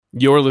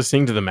You're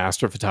listening to the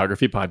Master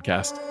Photography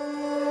Podcast.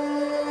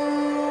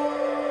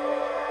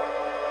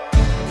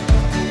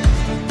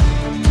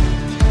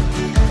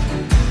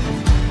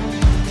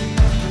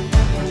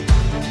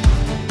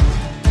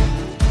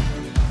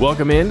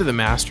 Welcome into the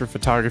Master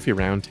Photography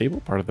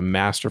Roundtable, part of the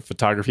Master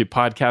Photography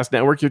Podcast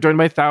Network. You're joined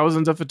by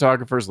thousands of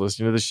photographers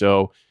listening to the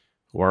show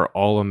who are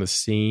all on the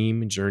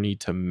same journey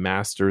to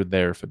master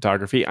their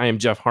photography. I am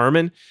Jeff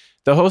Harmon,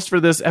 the host for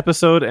this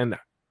episode, and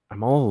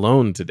I'm all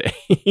alone today.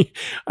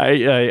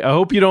 I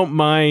hope you don't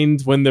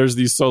mind when there's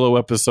these solo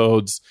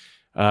episodes.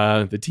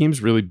 The team's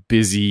really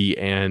busy,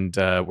 and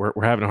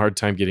we're having a hard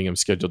time getting them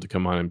scheduled to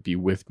come on and be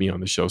with me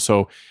on the show.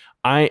 So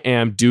I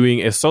am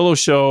doing a solo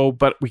show,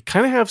 but we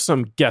kind of have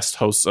some guest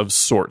hosts of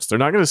sorts. They're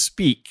not going to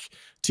speak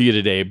to you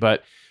today,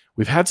 but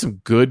we've had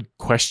some good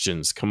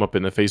questions come up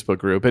in the Facebook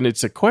group, and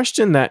it's a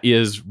question that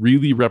is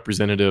really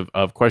representative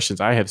of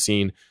questions I have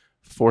seen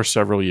for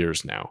several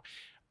years now.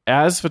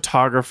 As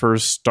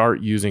photographers start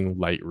using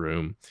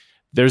Lightroom,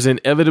 there's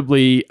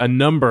inevitably a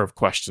number of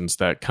questions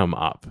that come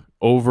up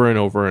over and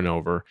over and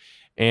over.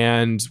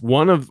 And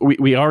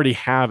we already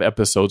have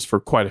episodes for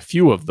quite a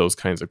few of those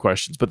kinds of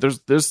questions, but there's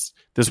this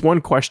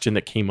one question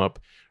that came up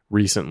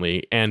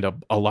recently, and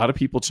a lot of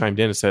people chimed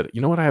in and said,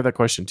 you know what, I have that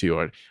question too.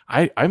 Or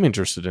I'm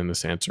interested in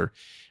this answer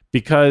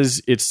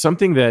because it's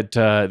something that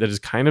is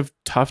kind of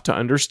tough to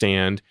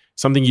understand,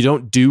 something you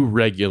don't do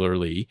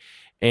regularly,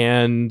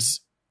 and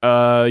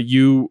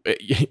you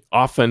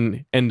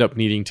often end up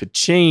needing to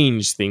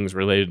change things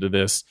related to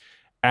this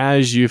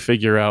as you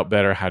figure out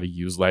better how to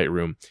use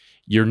Lightroom.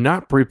 You're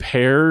not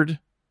prepared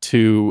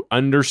to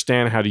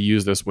understand how to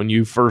use this when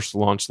you first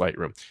launch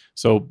Lightroom.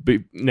 So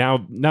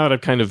now that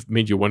I've kind of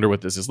made you wonder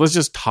what this is, let's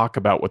just talk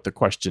about what the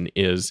question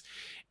is.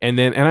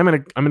 And I'm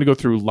gonna go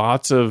through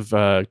lots of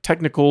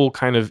technical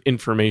kind of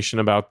information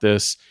about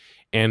this,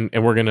 and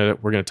we're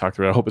gonna talk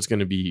through it. I hope it's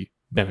going to be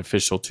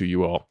beneficial to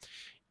you all.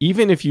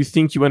 Even if you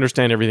think you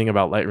understand everything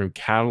about Lightroom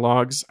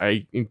catalogs,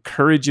 I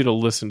encourage you to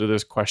listen to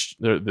this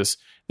question,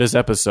 this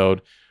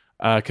episode,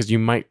 because you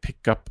might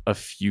pick up a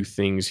few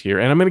things here.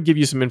 And I'm going to give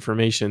you some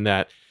information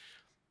that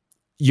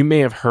you may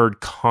have heard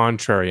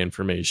contrary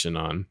information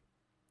on.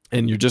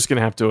 And you're just going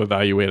to have to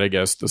evaluate, I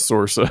guess, the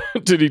source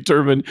to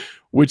determine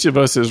which of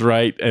us is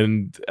right.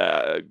 And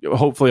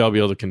hopefully I'll be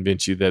able to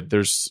convince you that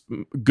there's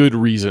good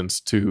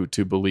reasons to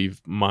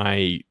believe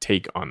my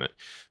take on it.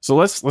 So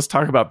let's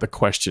talk about the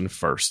question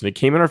first. And it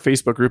came in our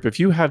Facebook group. If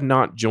you have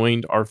not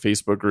joined our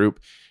Facebook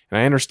group, and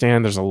I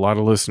understand there's a lot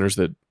of listeners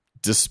that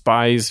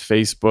despise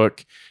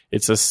Facebook,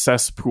 it's a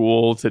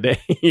cesspool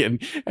today,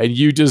 and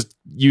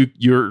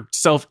your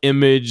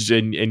self-image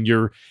and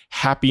your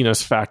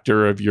happiness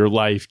factor of your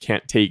life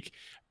can't take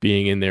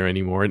being in there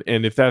anymore.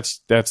 And if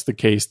that's the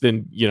case,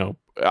 then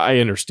I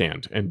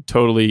understand and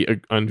totally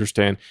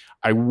understand.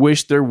 I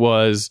wish there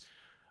was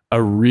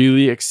a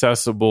really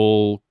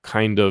accessible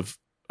kind of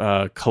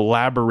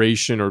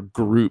collaboration or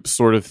group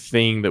sort of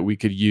thing that we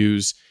could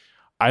use.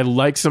 I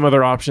like some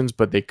other options,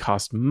 but they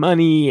cost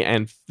money,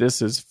 and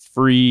this is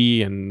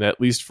free. And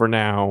at least for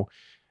now,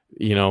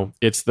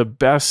 it's the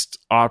best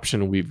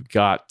option we've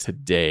got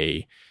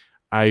today.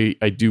 I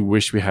do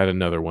wish we had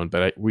another one,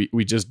 but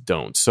we just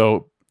don't.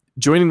 So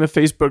joining the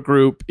Facebook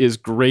group is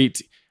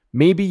great.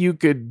 Maybe you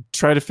could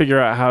try to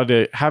figure out how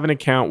to have an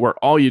account where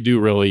all you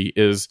do really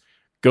is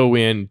go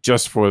in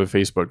just for the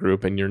Facebook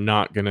group, and you're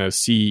not going to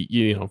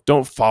see,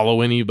 don't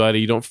follow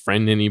anybody, don't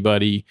friend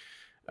anybody.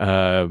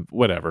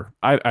 Whatever.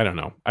 I don't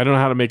know. I don't know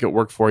how to make it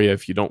work for you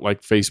if you don't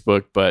like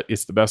Facebook, but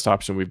it's the best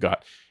option we've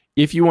got.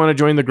 If you want to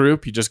join the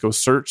group, you just go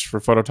search for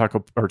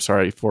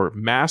for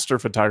Master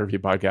Photography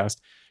Podcast.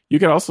 You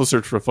can also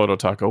search for Photo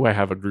Taco. I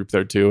have a group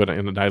there too,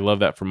 and I love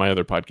that for my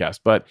other podcast.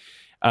 But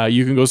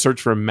you can go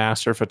search for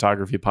Master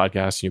Photography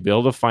Podcast, and you'll be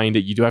able to find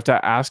it. You do have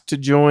to ask to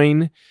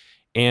join.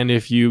 And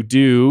if you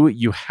do,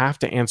 you have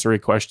to answer a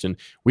question.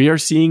 We are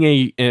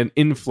seeing an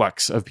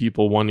influx of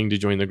people wanting to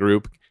join the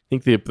group. I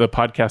think the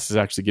podcast is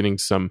actually getting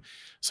some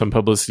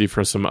publicity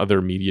for some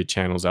other media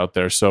channels out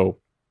there. So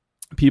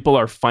people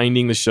are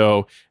finding the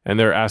show and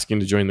they're asking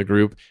to join the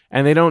group,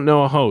 and they don't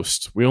know a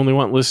host. We only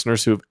want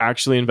listeners who have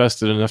actually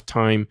invested enough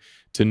time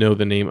to know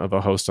the name of a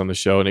host on the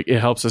show. And it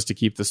helps us to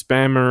keep the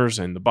spammers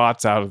and the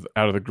bots out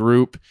of the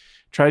group.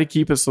 Try to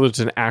keep it so that it's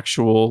an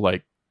actual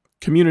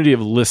community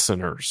of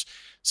listeners.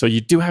 So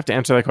you do have to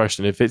answer that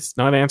question. If it's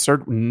not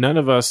answered, none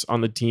of us on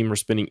the team are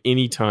spending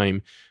any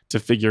time to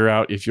figure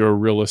out if you're a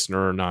real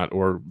listener or not,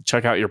 or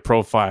check out your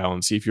profile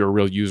and see if you're a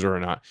real user or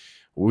not.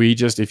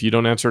 If you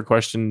don't answer a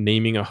question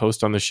naming a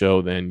host on the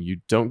show, then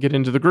you don't get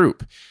into the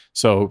group.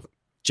 So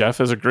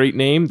Jeff is a great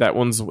name. That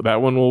one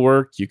will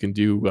work. You can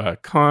do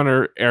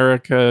Connor,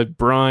 Erica,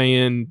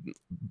 Brian,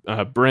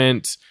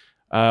 Brent,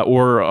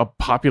 or a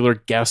popular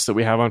guest that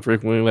we have on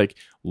frequently, like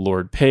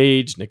Lord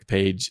Page, Nick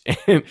Page,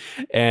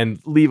 and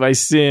Levi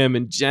Sim,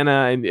 and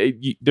Jenna. And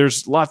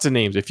there's lots of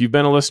names. If you've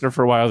been a listener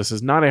for a while, this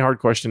is not a hard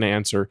question to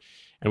answer,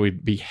 and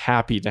we'd be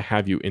happy to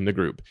have you in the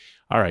group.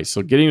 All right,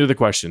 so getting to the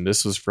question.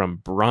 This was from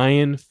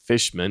Brian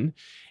Fishman,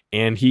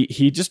 And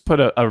he just put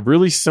a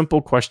really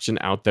simple question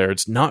out there.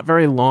 It's not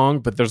very long,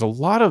 but there's a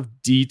lot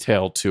of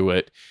detail to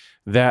it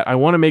that I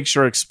want to make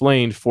sure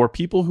explained for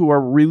people who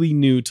are really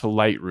new to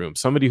Lightroom,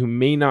 somebody who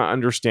may not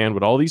understand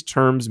what all these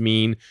terms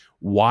mean,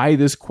 why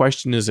this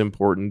question is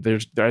important.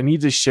 I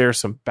need to share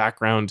some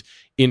background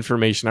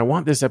information. I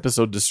want this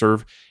episode to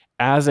serve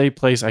as a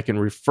place I can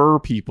refer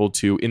people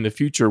to in the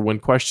future when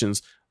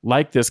questions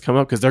like this come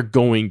up, because they're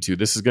going to.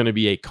 This is going to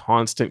be a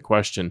constant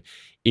question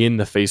in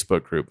the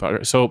Facebook group.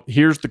 So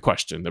here's the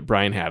question that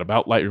Brian had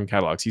about Lightroom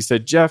catalogs. He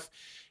said, Jeff,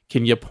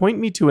 can you point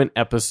me to an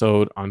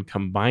episode on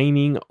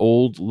combining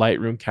old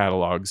Lightroom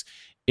catalogs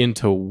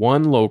into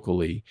one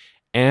locally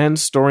and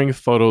storing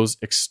photos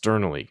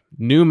externally?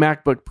 New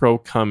MacBook Pro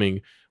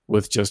coming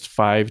with just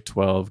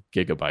 512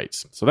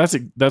 gigabytes. So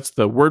that's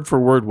the word for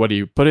word what do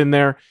you put in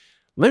there.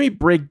 Let me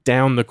break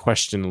down the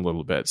question a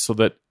little bit so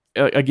that,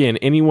 again,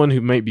 anyone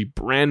who might be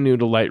brand new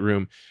to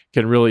Lightroom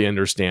can really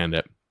understand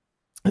it.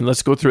 And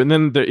let's go through it.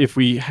 And then if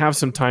we have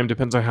some time,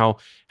 depends on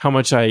how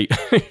much I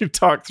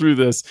talk through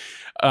this.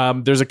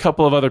 There's a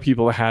couple of other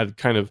people that had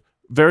kind of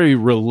very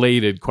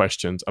related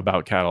questions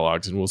about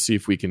catalogs, and we'll see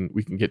if we can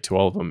get to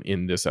all of them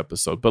in this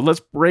episode. But let's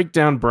break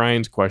down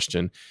Brian's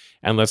question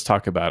and let's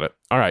talk about it.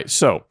 All right,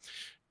 so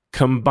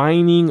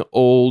combining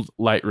old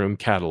Lightroom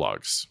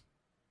catalogs.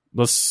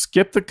 Let's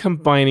skip the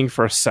combining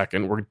for a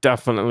second. We're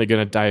definitely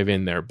going to dive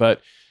in there. But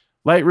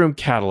Lightroom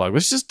catalog,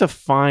 let's just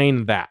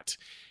define that.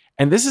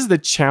 And this is the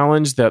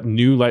challenge that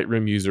new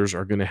Lightroom users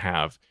are going to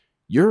have.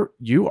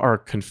 You are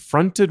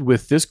confronted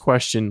with this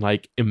question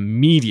like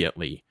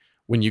immediately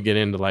when you get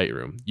into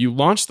Lightroom. You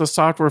launch the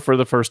software for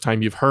the first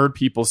time. You've heard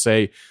people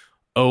say,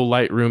 oh,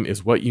 Lightroom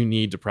is what you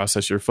need to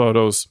process your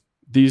photos.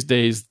 These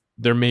days,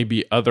 there may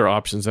be other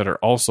options that are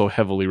also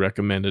heavily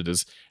recommended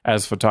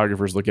as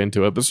photographers look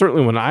into it. But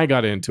certainly when I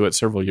got into it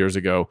several years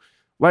ago,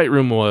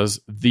 Lightroom was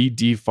the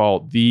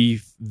default,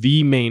 the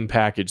main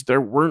package.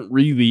 There weren't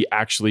really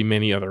actually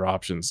many other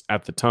options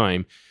at the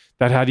time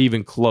that had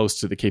even close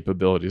to the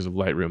capabilities of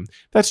Lightroom.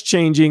 That's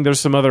changing. There's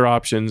some other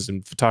options,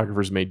 and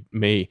photographers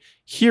may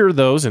hear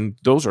those, and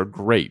those are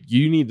great.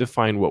 You need to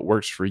find what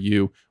works for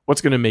you,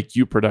 what's going to make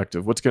you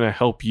productive, what's going to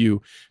help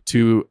you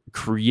to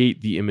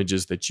create the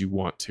images that you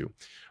want to.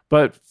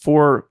 But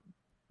for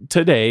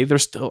today,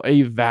 there's still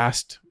a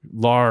vast,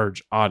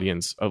 large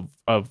audience of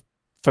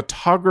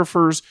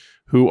photographers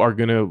who are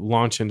going to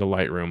launch into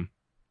Lightroom,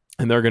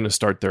 and they're going to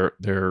start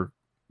their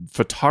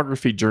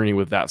photography journey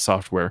with that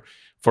software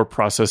for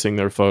processing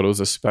their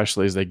photos,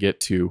 especially as they get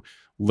to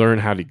learn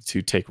how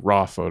to take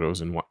raw photos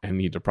and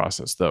need to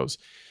process those.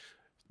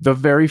 The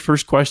very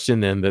first question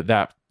then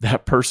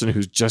that person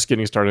who's just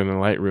getting started in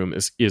Lightroom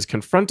is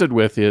confronted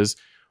with is,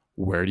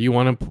 where do you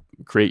want to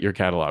create your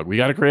catalog? We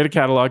got to create a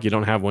catalog. You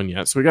don't have one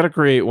yet, so we got to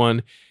create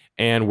one.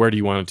 And where do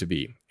you want it to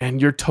be? And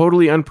you're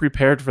totally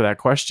unprepared for that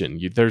question.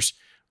 There's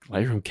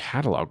Lightroom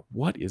catalog.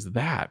 What is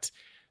that?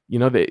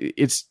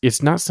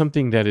 It's not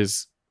something that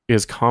is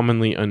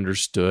commonly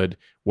understood.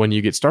 When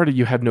you get started,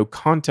 you have no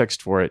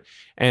context for it,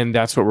 and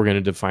that's what we're going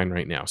to define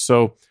right now.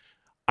 So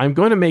I'm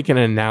going to make an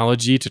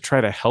analogy to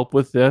try to help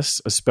with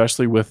this,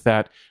 especially with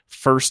that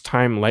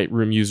first-time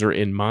Lightroom user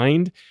in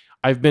mind.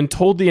 I've been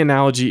told the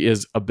analogy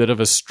is a bit of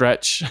a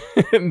stretch,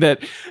 that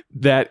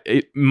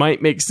it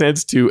might make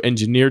sense to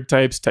engineered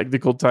types,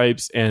 technical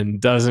types, and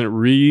doesn't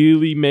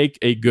really make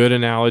a good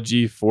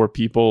analogy for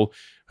people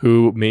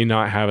who may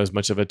not have as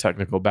much of a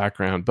technical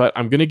background. But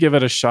I'm going to give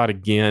it a shot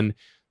again,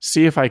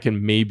 see if I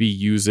can maybe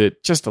use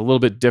it just a little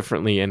bit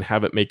differently and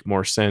have it make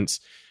more sense.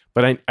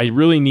 But I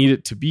really need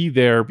it to be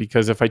there,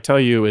 because if I tell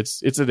you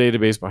it's a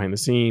database behind the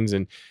scenes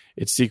and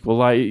it's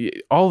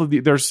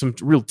SQLite, there's some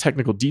real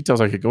technical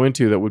details I could go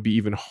into that would be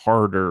even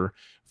harder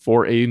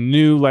for a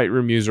new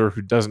Lightroom user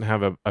who doesn't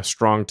have a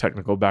strong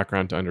technical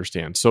background to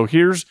understand. So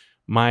here's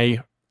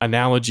my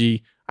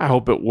analogy. I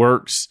hope it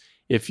works.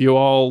 If you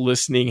all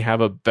listening have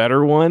a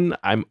better one,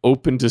 I'm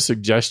open to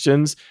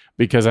suggestions,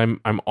 because I'm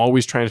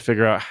always trying to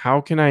figure out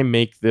how can I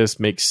make this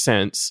make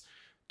sense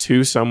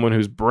to someone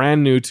who's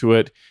brand new to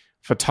it.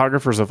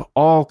 Photographers of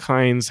all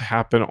kinds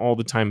happen all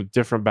the time with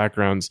different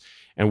backgrounds,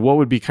 and what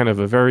would be kind of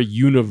a very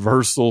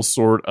universal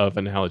sort of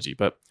analogy.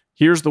 But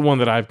here's the one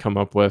that I've come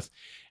up with,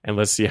 and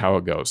let's see how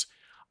it goes.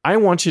 I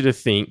want you to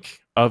think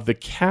of the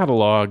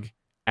catalog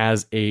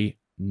as a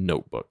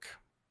notebook,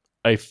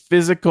 a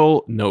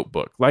physical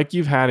notebook, like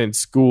you've had in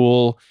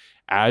school,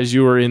 as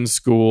you were in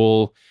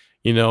school,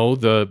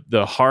 the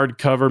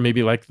hardcover,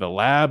 maybe like the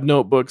lab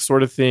notebook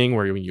sort of thing,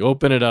 where when you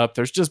open it up,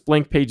 there's just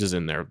blank pages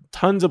in there,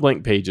 tons of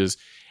blank pages.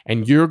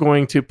 And you're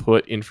going to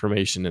put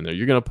information in there.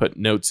 You're going to put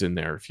notes in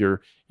there. If you're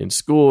in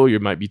school, you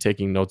might be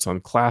taking notes on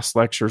class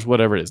lectures,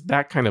 whatever it is.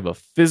 That kind of a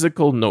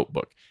physical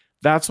notebook.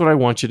 That's what I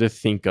want you to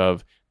think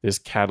of this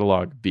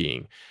catalog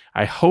being.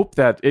 I hope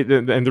that,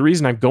 and the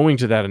reason I'm going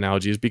to that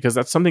analogy is because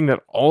that's something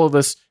that all of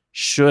us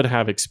should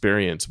have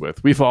experience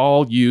with. We've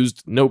all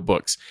used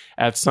notebooks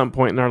at some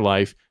point in our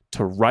life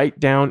to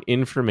write down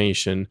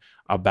information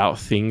about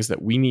things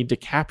that we need to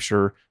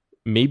capture,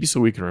 maybe so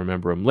we can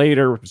remember them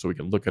later, so we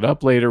can look it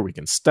up later, we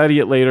can study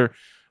it later.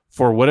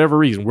 for whatever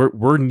reason,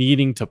 we're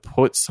needing to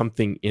put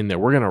something in there.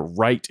 We're going to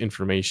write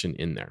information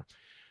in there.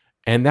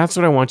 And that's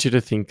what I want you to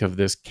think of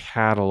this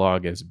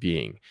catalog as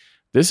being.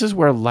 This is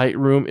where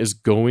Lightroom is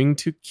going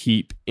to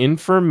keep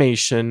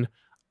information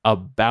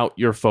about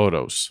your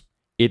photos.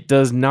 It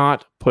does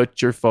not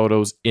put your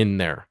photos in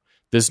there.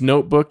 This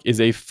notebook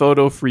is a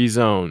photo-free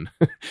zone.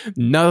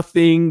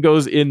 Nothing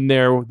goes in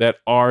there that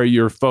are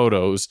your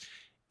photos.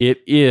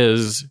 It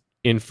is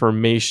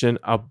information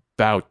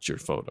about your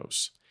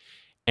photos.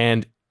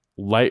 And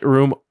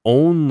Lightroom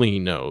only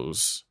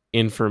knows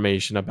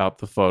information about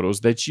the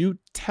photos that you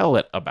tell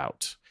it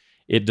about.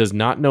 It does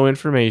not know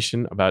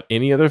information about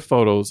any other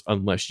photos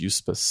unless you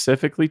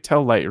specifically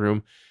tell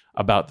Lightroom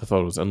about the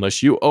photos.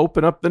 Unless you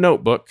open up the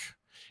notebook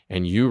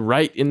and you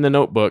write in the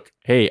notebook,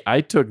 hey, I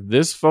took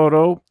this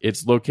photo.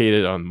 It's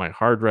located on my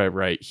hard drive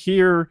right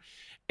here.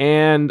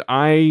 And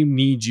I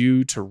need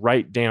you to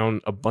write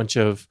down a bunch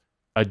of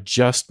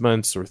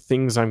adjustments or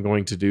things I'm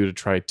going to do to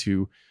try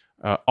to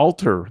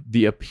alter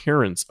the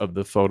appearance of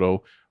the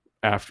photo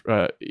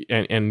after,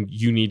 and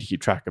you need to keep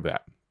track of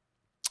that.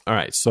 All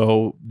right,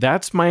 so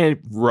that's my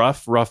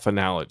rough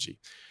analogy.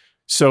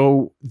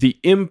 So the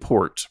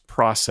import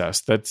process,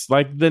 that's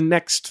like the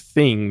next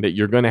thing that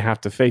you're going to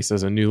have to face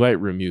as a new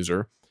Lightroom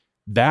user.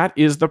 That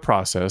is the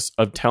process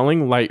of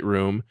telling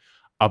Lightroom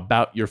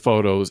about your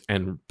photos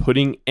and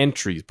putting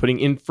entries, putting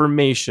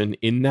information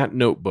in that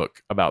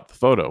notebook about the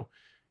photo.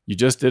 You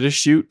just did a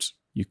shoot.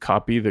 You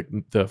copy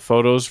the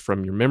photos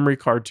from your memory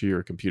card to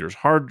your computer's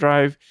hard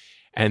drive,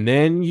 and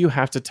then you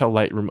have to tell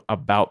Lightroom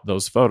about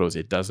those photos.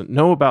 It doesn't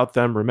know about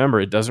them. Remember,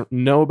 it doesn't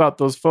know about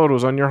those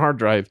photos on your hard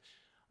drive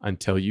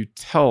until you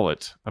tell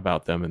it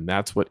about them, and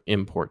that's what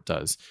import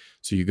does.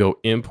 So you go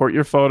import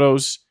your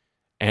photos,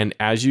 and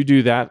as you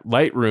do that,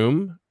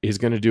 Lightroom is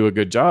going to do a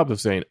good job of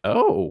saying,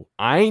 oh,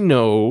 I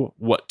know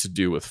what to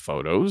do with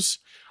photos.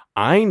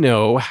 I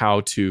know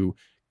how to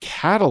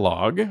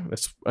catalog.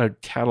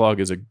 Catalog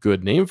is a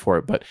good name for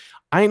it, but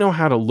I know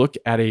how to look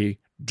at a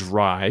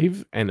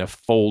drive and a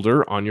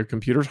folder on your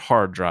computer's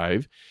hard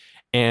drive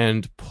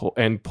and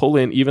pull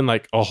in even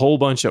like a whole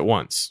bunch at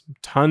once.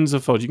 Tons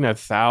of photos. You can have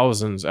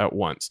thousands at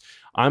once.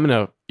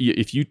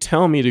 If you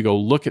tell me to go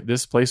look at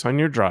this place on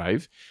your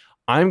drive,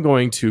 I'm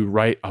going to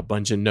write a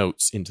bunch of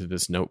notes into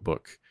this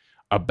notebook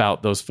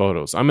about those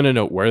photos. I'm going to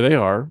note where they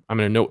are. I'm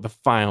going to note the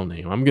file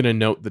name. I'm going to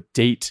note the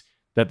date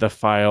that the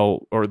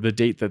file or the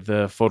date that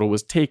the photo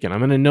was taken. I'm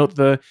going to note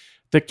the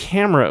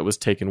camera it was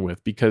taken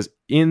with, because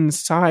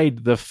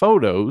inside the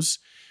photos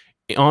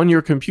on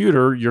your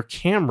computer, your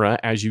camera,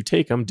 as you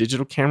take them,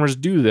 digital cameras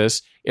do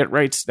this, it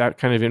writes that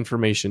kind of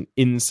information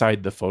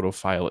inside the photo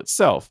file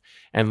itself.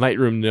 And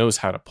Lightroom knows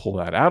how to pull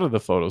that out of the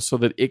photo so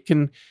that it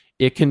can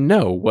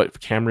know what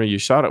camera you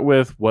shot it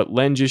with, what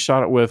lens you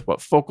shot it with, what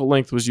focal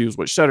length was used,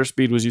 what shutter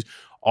speed was used,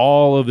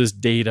 all of this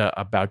data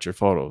about your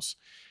photos.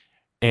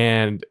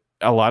 And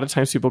a lot of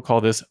times people call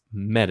this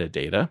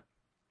metadata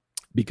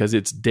because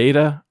it's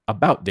data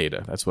about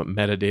data. That's what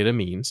metadata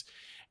means.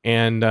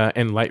 And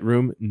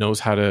Lightroom knows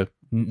how to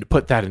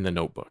put that in the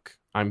notebook.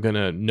 I'm going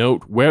to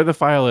note where the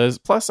file is.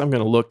 Plus, I'm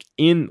going to look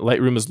in.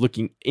 Lightroom is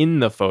looking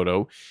in the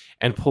photo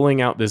and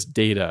pulling out this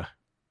data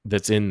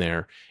that's in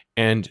there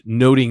and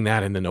noting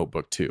that in the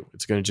notebook too.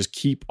 It's going to just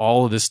keep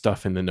all of this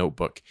stuff in the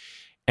notebook.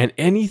 And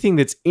anything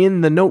that's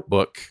in the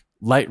notebook,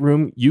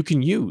 Lightroom, you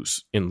can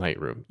use in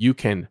Lightroom. You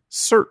can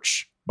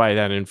search by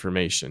that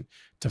information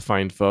to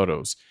find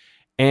photos.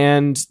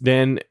 And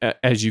then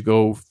as you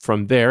go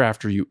from there,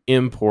 after you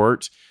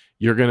import,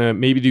 you're going to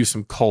maybe do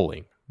some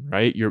culling,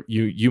 right?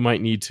 You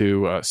might need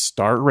to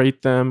star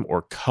rate them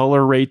or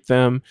color rate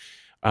them,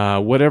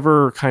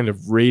 whatever kind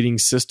of rating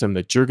system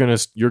that you're going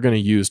to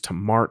use to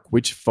mark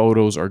which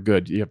photos are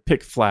good. You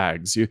pick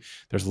flags.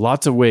 There's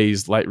lots of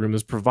ways Lightroom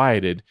has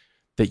provided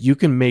that you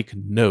can make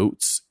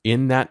notes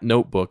in that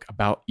notebook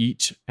about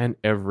each and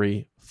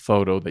every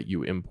photo that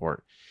you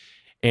import.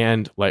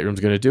 And Lightroom's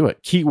going to do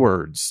it.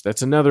 Keywords,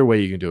 that's another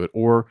way you can do it.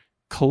 Or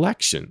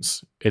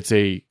collections. It's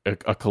a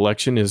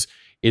collection is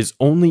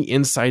only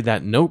inside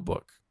that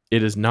notebook.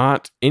 It is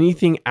not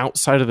anything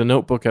outside of the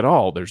notebook at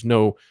all. There's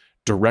no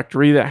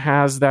directory that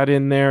has that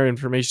in there,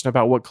 information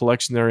about what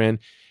collection they're in.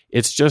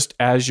 It's just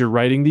as you're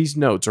writing these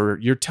notes, or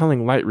you're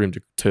telling Lightroom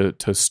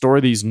to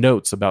store these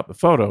notes about the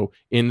photo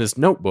in this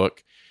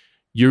notebook,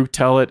 you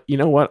tell it, you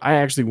know what, I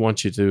actually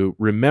want you to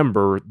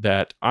remember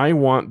that I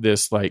want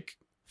this like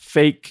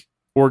fake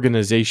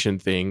organization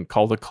thing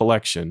called a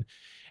collection.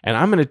 And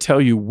I'm going to tell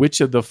you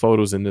which of the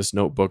photos in this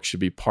notebook should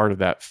be part of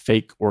that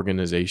fake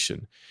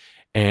organization.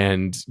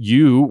 And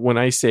you, when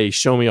I say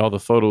show me all the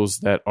photos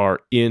that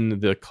are in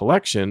the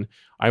collection,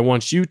 I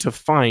want you to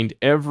find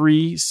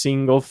every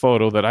single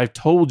photo that I've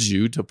told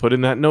you to put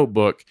in that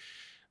notebook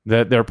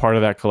that they're part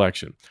of that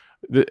collection.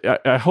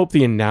 I hope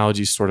the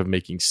analogy is sort of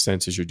making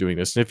sense as you're doing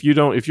this. And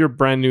if you're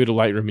brand new to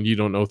Lightroom and you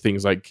don't know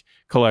things like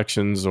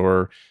collections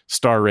or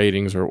star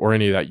ratings or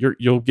any of that,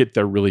 you'll get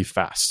there really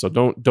fast. So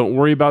don't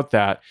worry about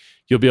that.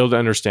 You'll be able to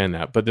understand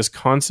that. But this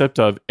concept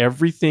of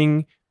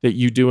everything that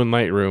you do in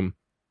Lightroom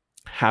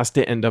has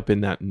to end up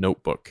in that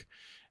notebook.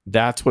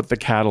 That's what the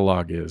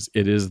catalog is.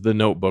 It is the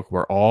notebook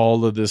where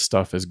all of this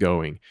stuff is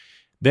going.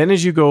 Then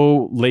as you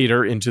go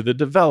later into the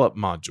develop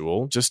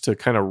module, just to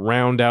kind of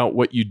round out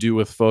what you do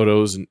with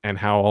photos and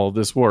how all of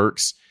this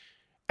works,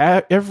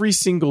 every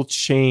single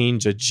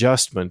change,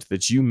 adjustment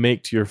that you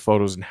make to your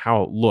photos and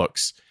how it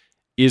looks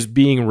is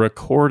being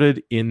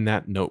recorded in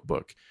that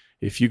notebook.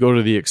 If you go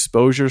to the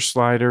exposure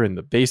slider in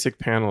the basic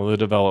panel of the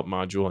develop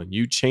module and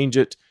you change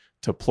it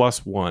to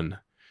 +1,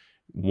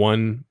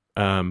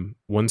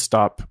 one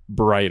stop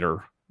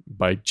brighter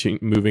by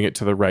moving it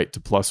to the right to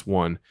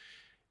 +1,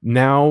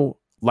 now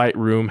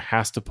Lightroom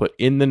has to put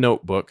in the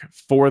notebook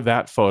for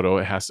that photo,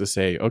 it has to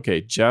say,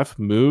 okay, Jeff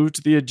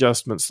moved the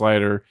adjustment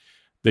slider,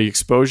 the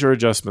exposure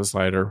adjustment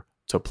slider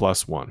to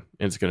 +1. And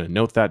it's going to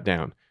note that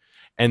down.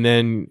 And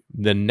then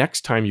the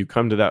next time you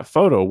come to that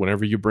photo,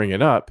 whenever you bring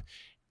it up,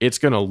 it's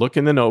going to look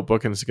in the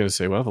notebook and it's going to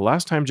say, well, the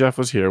last time Jeff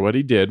was here, what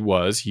he did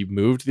was he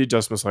moved the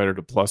adjustment slider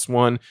to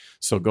 +1.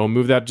 So go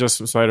move that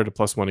adjustment slider to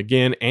 +1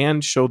 again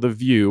and show the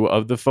view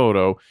of the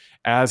photo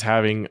as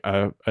having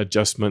a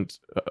adjustment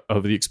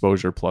of the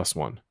exposure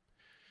 +1.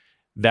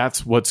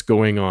 That's what's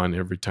going on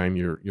every time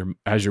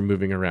as you're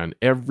moving around.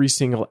 Every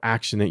single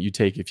action that you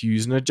take, if you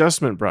use an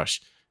adjustment brush,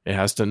 it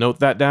has to note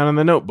that down in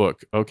the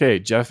notebook. Okay,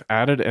 Jeff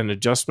added an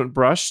adjustment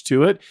brush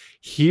to it.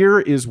 Here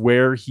is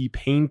where he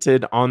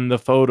painted on the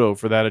photo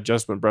for that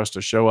adjustment brush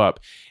to show up.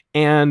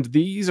 And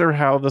these are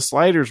how the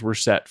sliders were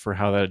set for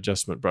how that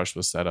adjustment brush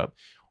was set up.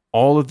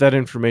 All of that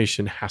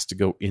information has to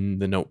go in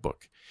the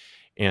notebook.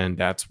 And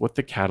that's what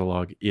the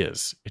catalog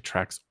is. It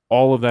tracks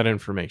all of that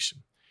information.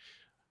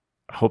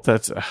 I hope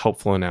that's a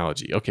helpful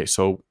analogy. Okay,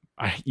 so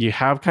you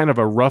have kind of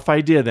a rough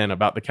idea then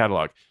about the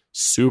catalog.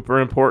 Super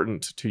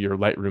important to your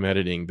Lightroom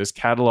editing. This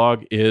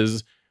catalog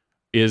is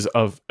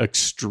of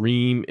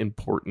extreme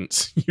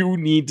importance. You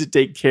need to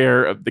take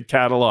care of the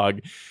catalog,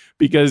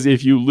 because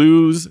if you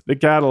lose the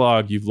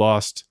catalog, you've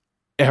lost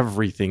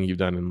everything you've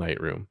done in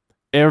Lightroom.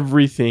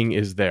 Everything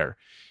is there.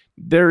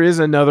 There is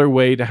another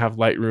way to have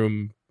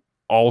Lightroom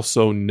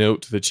also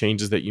note the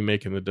changes that you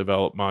make in the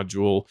develop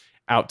module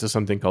out to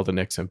something called an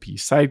XMP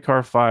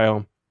sidecar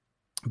file.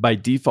 By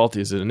default,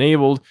 is it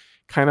enabled?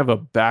 Kind of a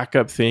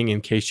backup thing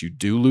in case you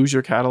do lose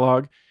your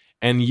catalog.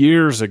 And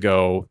years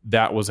ago,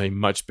 that was a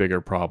much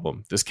bigger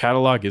problem. This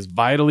catalog is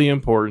vitally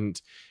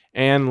important,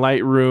 and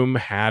Lightroom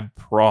had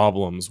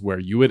problems where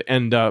you would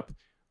end up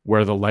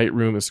where the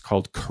Lightroom is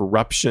called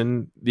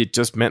corruption. It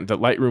just meant that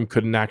Lightroom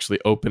couldn't actually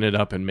open it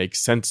up and make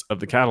sense of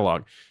the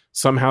catalog.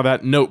 Somehow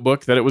that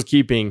notebook that it was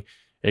keeping,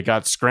 it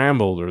got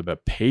scrambled or the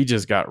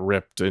pages got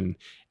ripped, and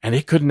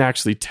it couldn't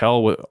actually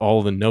tell what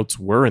all the notes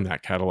were in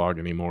that catalog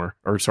anymore,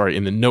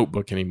 in the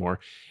notebook anymore.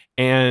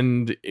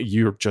 And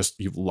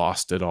you've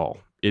lost it all.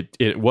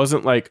 It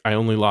wasn't like I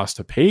only lost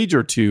a page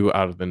or two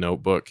out of the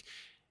notebook.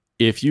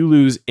 If you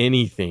lose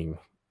anything,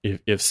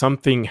 if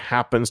something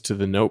happens to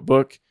the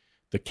notebook,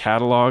 the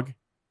catalog,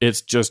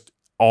 it's just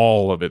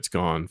all of it's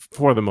gone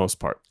for the most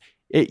part.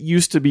 It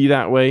used to be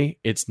that way.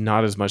 It's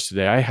not as much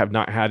today. I have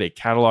not had a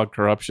catalog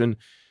corruption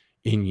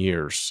in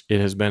years. It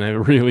has been a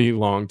really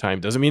long time.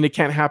 Doesn't mean it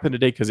can't happen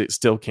today, because it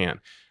still can,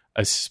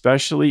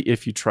 especially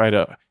if you try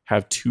to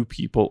have two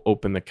people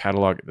open the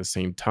catalog at the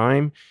same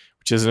time,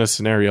 which isn't a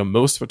scenario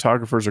most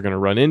photographers are going to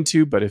run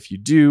into. But if you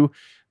do,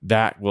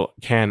 that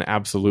can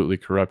absolutely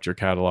corrupt your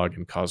catalog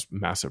and cause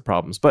massive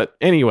problems. But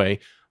anyway,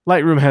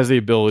 Lightroom has the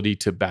ability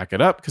to back it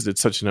up because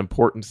it's such an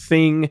important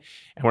thing.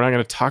 And we're not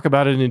going to talk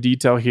about it in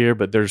detail here,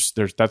 but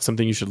that's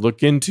something you should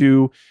look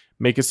into.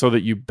 Make it so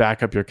that you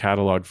back up your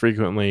catalog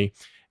frequently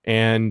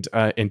and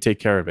take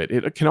care of it.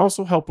 It can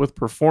also help with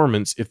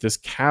performance if this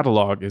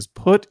catalog is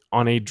put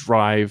on a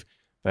drive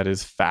that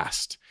is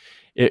fast.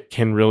 It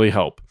can really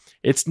help.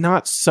 It's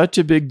not such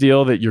a big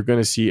deal that you're going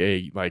to see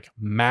a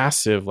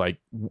massive,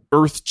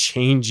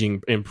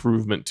 earth-changing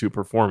improvement to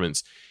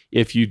performance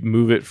if you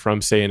move it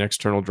from, say, an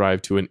external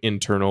drive to an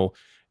internal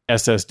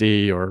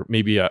SSD, or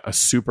maybe a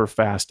super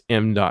fast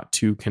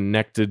M.2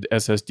 connected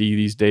SSD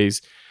these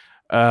days.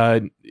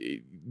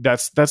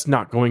 That's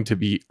not going to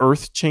be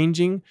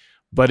earth-changing,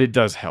 but it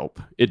does help.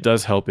 It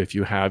does help if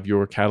you have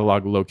your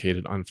catalog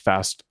located on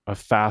a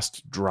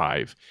fast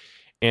drive.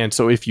 And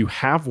so if you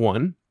have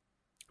one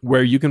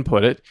where you can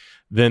put it,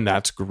 then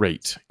that's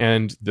great.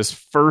 And this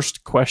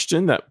first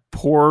question that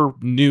poor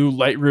new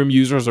Lightroom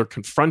users are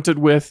confronted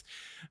with,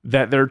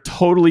 that they're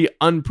totally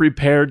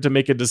unprepared to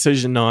make a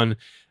decision on,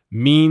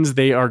 means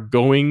they are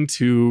going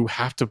to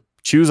have to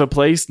choose a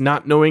place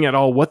not knowing at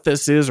all what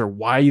this is or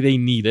why they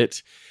need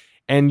it.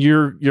 And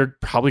you're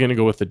probably going to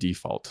go with the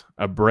default.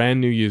 A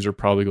brand new user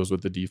probably goes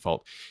with the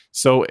default.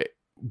 So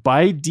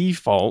by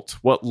default,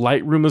 what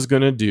Lightroom is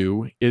going to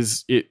do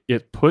is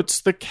it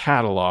puts the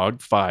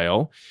catalog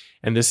file,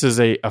 and this is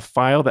a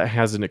file that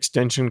has an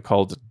extension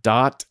called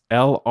 .lrcat,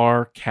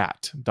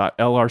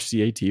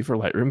 .lrcat for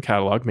Lightroom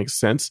catalog, makes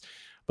sense,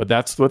 but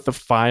that's what the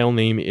file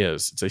name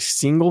is. It's a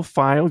single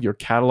file. Your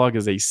catalog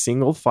is a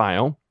single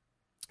file.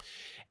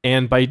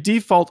 And by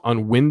default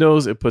on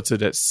Windows, it puts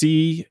it at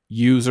C,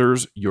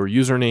 users, your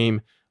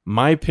username,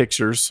 my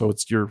pictures, so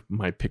it's your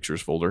my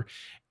pictures folder,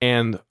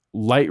 and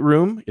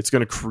Lightroom. It's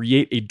going to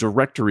create a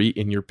directory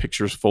in your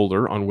pictures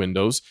folder on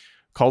Windows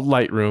called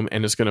Lightroom,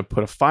 and it's going to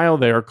put a file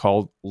there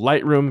called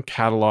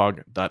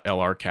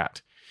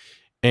lightroomcatalog.lrcat.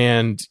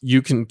 And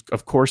you can,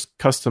 of course,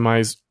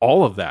 customize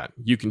all of that.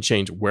 You can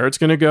change where it's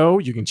going to go.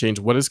 You can change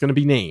what it's going to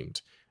be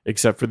named,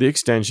 except for the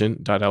extension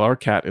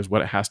 .lrcat is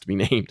what it has to be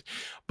named.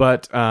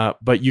 But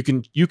you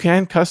can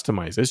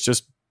customize. It's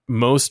just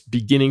most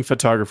beginning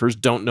photographers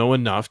don't know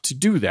enough to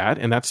do that,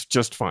 and that's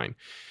just fine.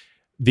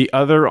 The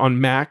other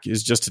on Mac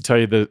is just to tell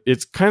you that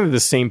it's kind of the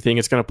same thing.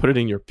 It's going to put it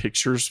in your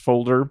pictures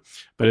folder,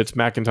 but it's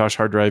Macintosh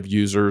hard drive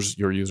users,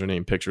 your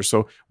username picture.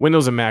 So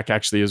Windows and Mac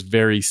actually is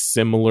very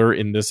similar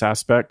in this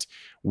aspect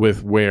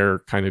with where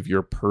kind of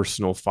your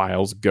personal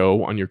files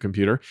go on your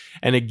computer.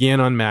 And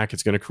again, on Mac,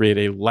 it's going to create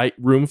a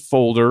Lightroom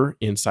folder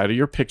inside of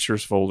your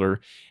pictures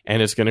folder,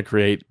 and it's going to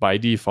create by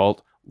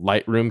default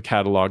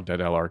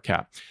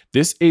lightroomcatalog.lrcat.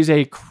 This is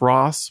a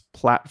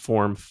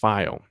cross-platform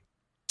file,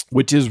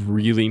 which is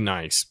really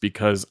nice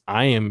because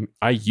I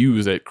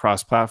use it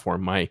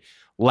cross-platform. My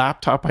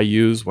laptop I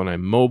use when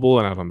I'm mobile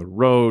and out on the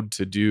road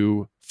to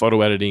do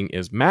photo editing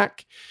is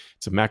Mac.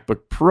 It's a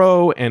MacBook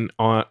Pro, and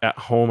at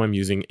home I'm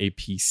using a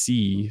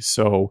PC.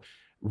 So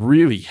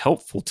really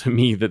helpful to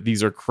me that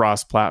these are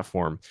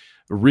cross-platform.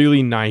 A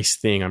really nice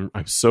thing.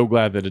 I'm so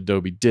glad that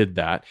Adobe did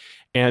that.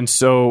 And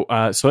so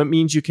it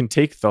means you can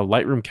take the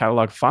Lightroom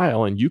catalog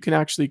file and you can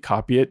actually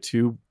copy it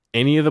to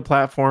any of the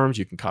platforms.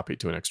 You can copy it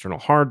to an external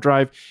hard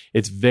drive.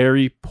 It's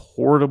very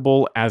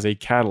portable as a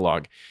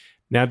catalog.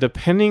 Now,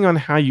 depending on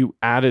how you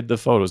added the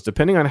photos,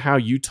 depending on how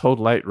you told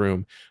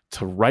Lightroom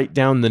to write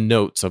down the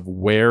notes of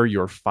where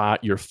your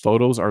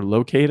photos are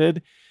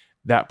located,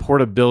 that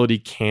portability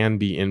can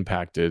be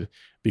impacted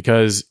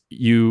because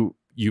you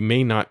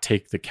may not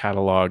take the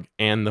catalog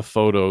and the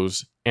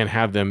photos and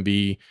have them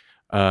be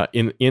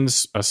in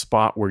a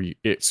spot where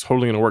it's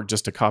totally going to work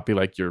just to copy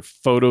like your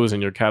photos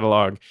and your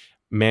catalog,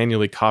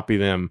 manually copy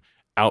them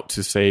out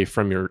to say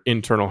from your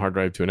internal hard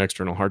drive to an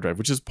external hard drive,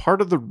 which is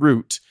part of the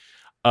root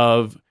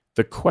of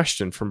the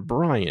question from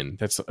Brian.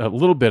 That's a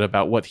little bit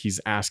about what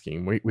he's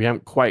asking. We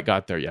haven't quite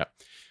got there yet.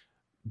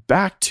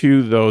 Back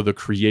to, though, the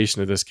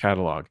creation of this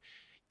catalog.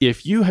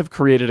 If you have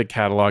created a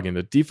catalog in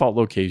the default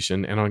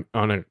location and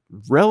on a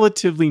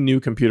relatively new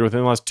computer within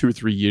the last 2 or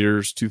 3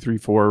 years, 2, 3,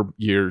 4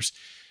 years,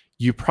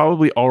 you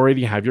probably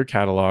already have your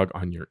catalog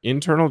on your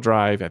internal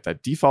drive at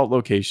that default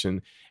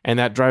location, and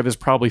that drive is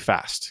probably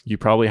fast. You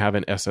probably have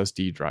an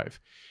SSD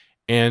drive.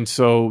 And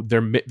so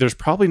there's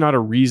probably not a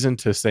reason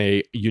to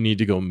say you need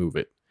to go move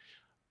it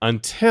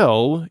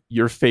until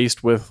you're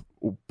faced with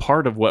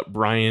part of what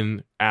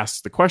Brian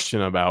asked the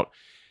question about.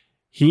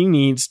 He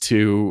needs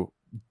to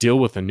deal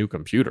with a new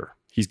computer.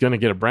 He's going to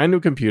get a brand new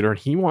computer, and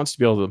he wants to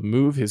be able to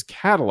move his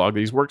catalog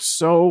that he's worked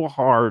so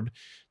hard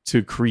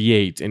to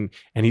create, and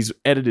he's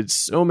edited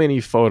so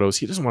many photos.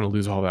 He doesn't want to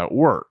lose all that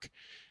work.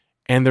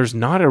 And there's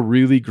not a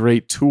really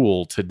great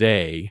tool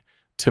today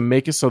to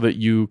make it so that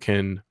you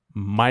can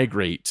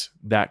migrate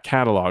that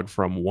catalog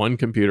from one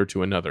computer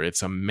to another.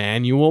 It's a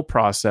manual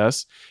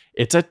process.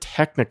 It's a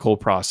technical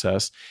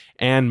process.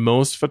 And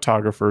most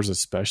photographers,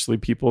 especially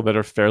people that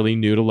are fairly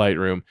new to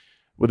Lightroom,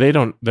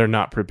 well, they're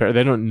not prepared.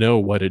 They don't know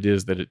what it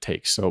is that it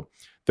takes. So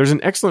there's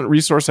an excellent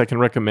resource I can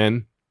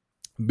recommend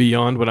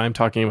beyond what I'm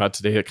talking about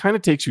today. It kind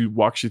of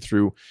walks you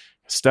through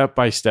step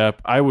by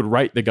step. I would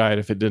write the guide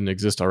if it didn't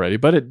exist already,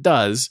 but it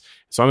does.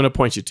 So I'm going to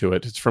point you to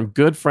it. It's from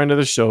good friend of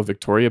the show,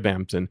 Victoria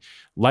Bampton.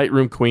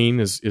 Lightroom Queen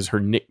is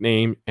her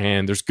nickname,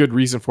 and there's good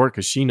reason for it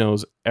because she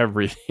knows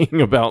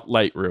everything about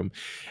Lightroom.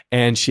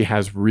 And she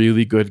has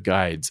really good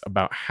guides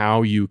about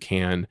how you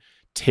can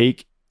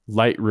take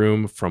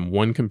Lightroom from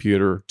one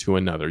computer to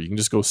another. You can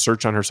just go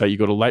search on her site. You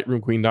go to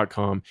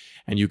lightroomqueen.com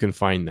and you can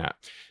find that.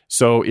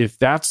 So if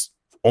that's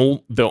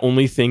the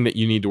only thing that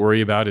you need to worry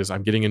about is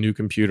I'm getting a new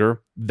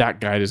computer, that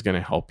guide is going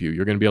to help you.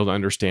 You're going to be able to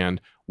understand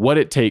what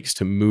it takes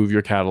to move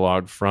your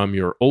catalog from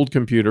your old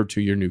computer to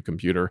your new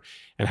computer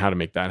and how to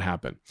make that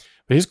happen.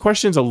 But his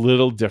question's a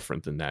little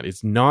different than that.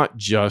 It's not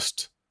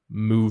just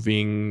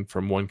moving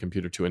from one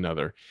computer to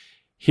another.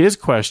 His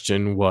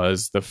question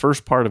was, the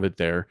first part of it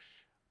there,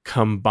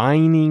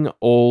 combining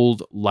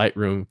old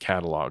Lightroom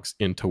catalogs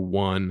into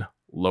one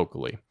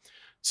locally.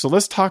 So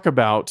let's talk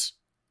about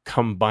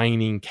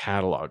combining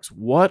catalogs.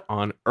 What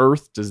on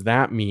earth does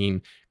that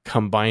mean,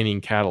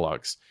 combining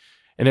catalogs?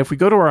 And if we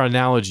go to our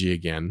analogy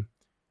again,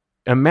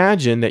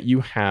 imagine that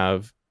you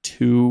have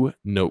 2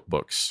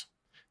 notebooks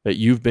that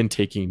you've been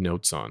taking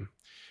notes on.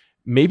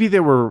 Maybe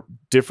there were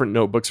different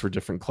notebooks for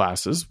different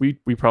classes. We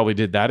probably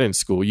did that in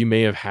school. You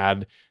may have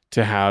had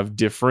to have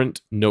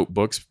different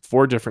notebooks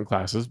for different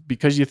classes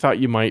because you thought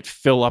you might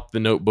fill up the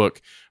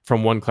notebook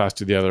from one class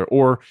to the other,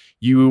 or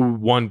you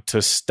want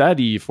to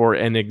study for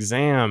an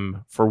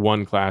exam for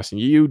one class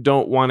and you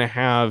don't want to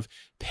have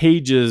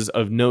pages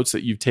of notes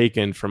that you've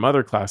taken from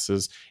other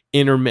classes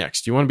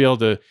intermixed. You want to be able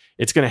to,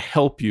 it's going to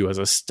help you as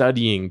a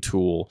studying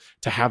tool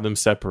to have them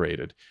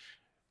separated.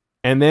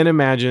 And then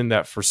imagine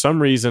that for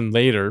some reason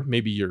later,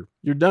 maybe you're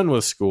done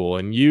with school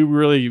and you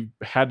really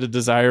had a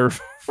desire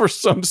for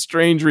some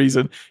strange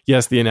reason.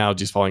 Yes, the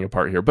analogy is falling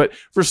apart here, but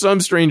for some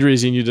strange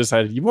reason, you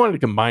decided you wanted to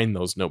combine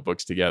those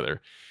notebooks together.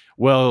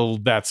 Well,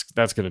 that's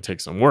going to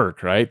take some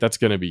work, right? That's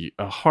going to be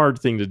a hard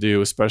thing to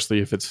do, especially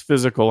if it's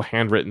physical,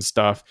 handwritten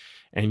stuff,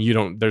 and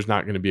there's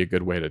not going to be a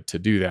good way to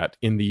do that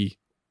in the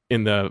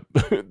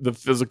the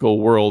physical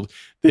world.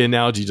 The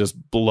analogy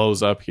just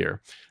blows up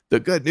here. The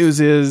good news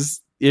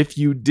is, if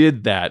you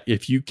did that,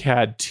 if you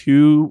had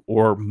 2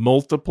 or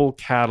multiple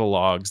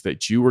catalogs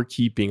that you were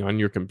keeping on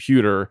your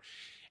computer,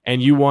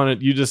 and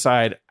you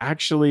decide,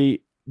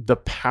 actually, the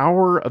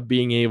power of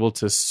being able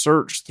to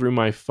search through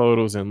my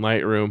photos in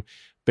Lightroom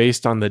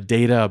based on the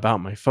data about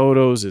my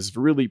photos is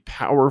really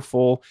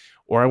powerful,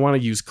 or I want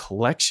to use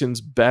collections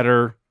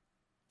better,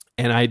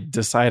 and I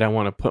decide I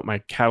want to put my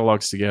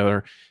catalogs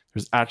together,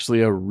 there's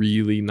actually a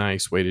really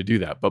nice way to do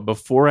that. But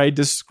before I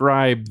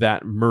describe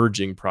that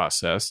merging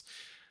process,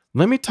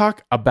 let me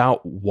talk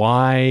about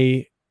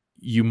why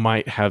you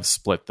might have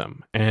split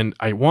them. And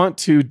I want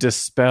to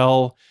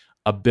dispel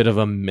a bit of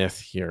a myth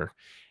here.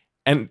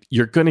 And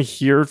you're going to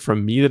hear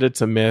from me that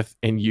it's a myth.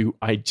 And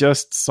I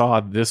just saw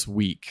this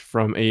week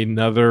from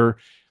another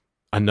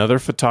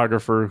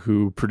photographer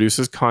who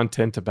produces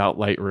content about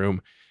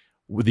Lightroom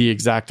with the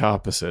exact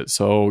opposite.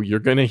 So you're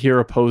going to hear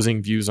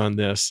opposing views on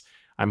this.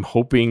 I'm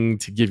hoping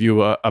to give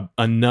you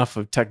enough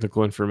of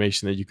technical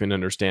information that you can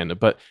understand it.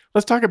 But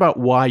let's talk about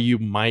why you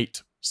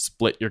might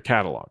split your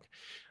catalog,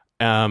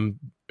 and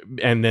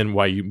then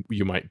why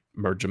you might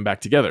merge them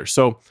back together.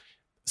 So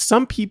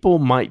some people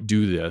might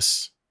do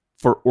this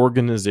for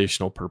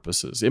organizational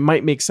purposes. It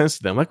might make sense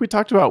to them. Like we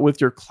talked about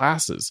with your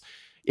classes,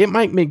 it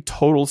might make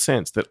total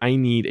sense that I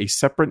need a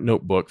separate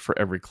notebook for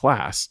every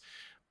class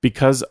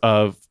because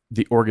of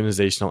the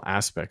organizational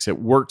aspects.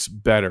 It works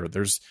better.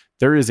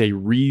 There is a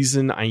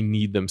reason I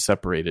need them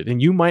separated.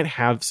 And you might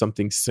have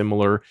something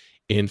similar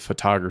in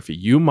photography.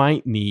 You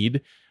might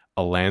need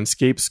a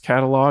landscapes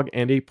catalog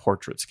and a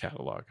portraits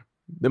catalog.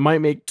 That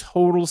might make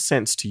total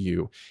sense to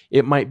you.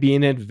 It might be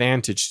an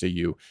advantage to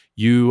you.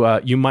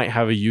 You might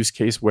have a use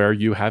case where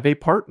you have a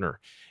partner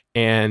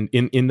and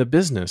in the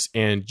business,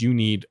 and you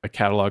need a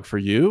catalog for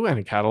you and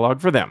a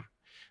catalog for them.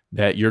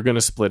 That you're going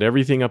to split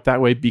everything up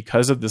that way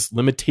because of this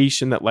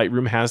limitation that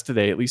Lightroom has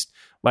today. At least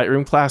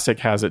Lightroom Classic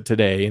has it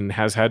today and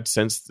has had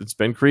since it's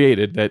been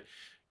created, that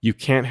you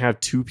can't have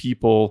 2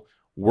 people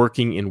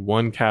working in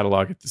one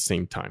catalog at the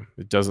same time.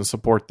 It doesn't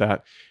support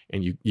that,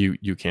 and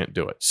you can't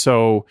do it.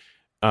 So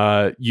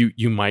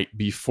you might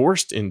be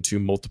forced into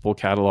multiple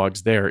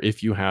catalogs there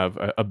if you have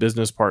a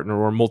business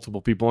partner or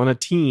multiple people on a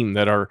team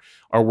that are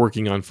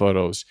working on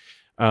photos.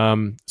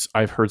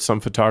 I've heard some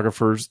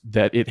photographers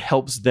that it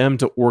helps them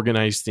to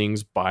organize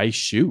things by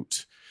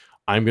shoot.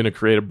 I'm going to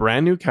create a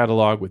brand new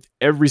catalog with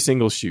every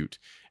single shoot,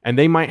 and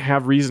they might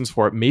have reasons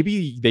for it.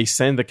 Maybe they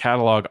send the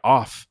catalog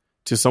off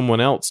to someone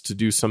else to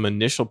do some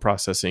initial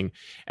processing.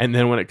 And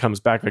then when it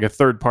comes back, like a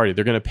third party,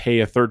 they're going to pay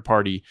a third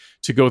party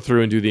to go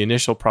through and do the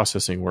initial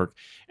processing work.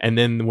 And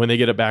then when they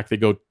get it back, they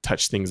go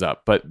touch things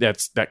up. But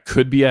that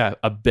could be a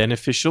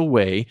beneficial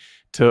way,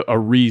 to a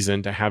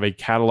reason to have a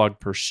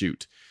catalog per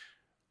shoot.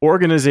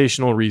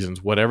 Organizational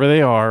reasons, whatever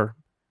they are,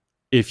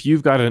 if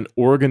you've got an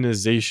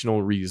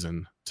organizational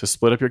reason to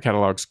split up your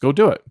catalogs, go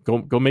do it.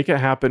 Go make it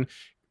happen.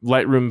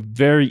 Lightroom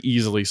very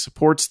easily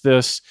supports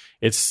this.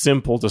 It's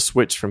simple to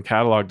switch from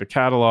catalog to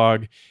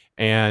catalog,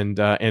 and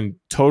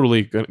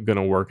totally going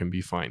to work and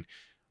be fine.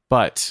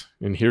 But,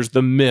 and here's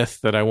the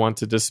myth that I want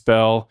to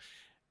dispel,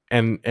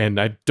 and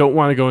I don't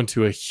want to go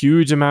into a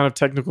huge amount of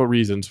technical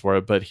reasons for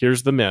it, but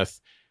here's the myth.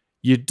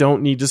 You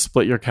don't need to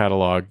split your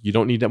catalog. You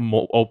don't need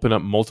to open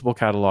up multiple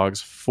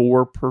catalogs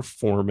for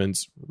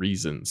performance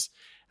reasons.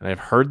 And I've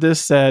heard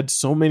this said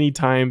so many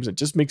times, it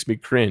just makes me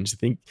cringe. I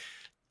think,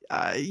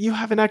 you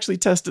haven't actually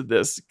tested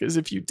this, because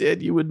if you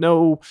did, you would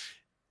know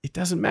it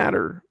doesn't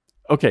matter.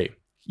 Okay,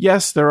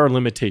 yes, there are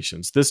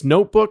limitations. This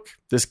notebook,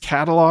 this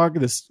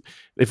catalog,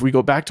 if we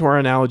go back to our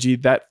analogy,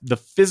 that the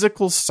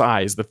physical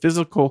size, the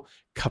physical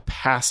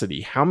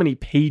capacity, how many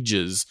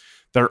pages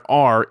there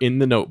are in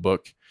the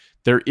notebook,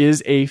 there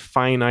is a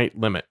finite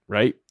limit,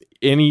 right?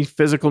 Any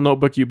physical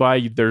notebook you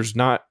buy, there's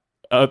not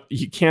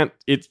you can't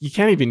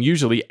even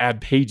usually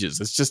add pages.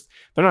 It's just,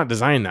 they're not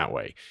designed that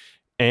way.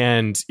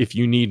 And if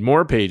you need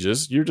more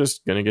pages, you're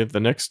just going to get the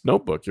next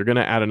notebook. You're going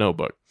to add a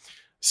notebook.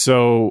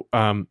 So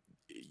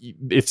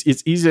it's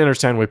easy to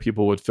understand why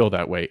people would feel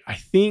that way, I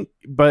think.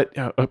 But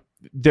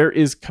there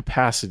is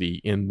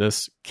capacity in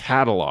this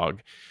catalog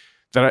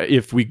that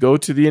if we go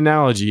to the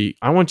analogy,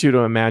 I want you to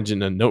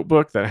imagine a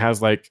notebook that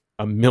has like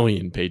 1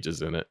 million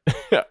pages in it.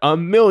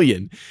 1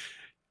 million.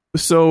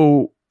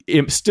 So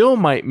it still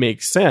might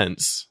make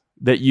sense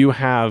that you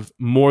have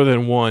more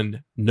than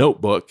one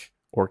notebook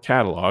or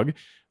catalog,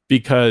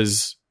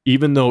 because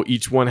even though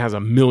each one has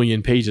 1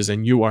 million pages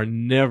and you are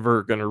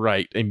never going to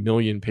write 1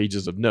 million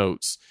pages of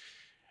notes,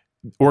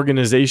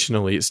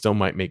 organizationally, it still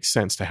might make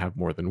sense to have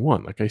more than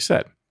one, like I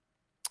said.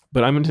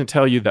 But I'm going to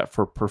tell you that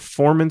for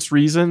performance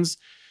reasons,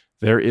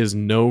 there is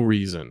no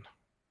reason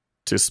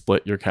to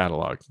split your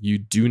catalog. You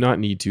do not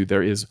need to.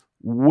 There is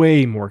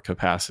way more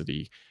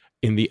capacity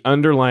in the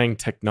underlying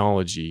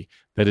technology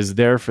that is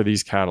there for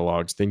these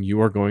catalogs than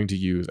you are going to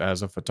use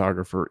as a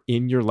photographer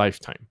in your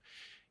lifetime.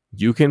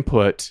 You can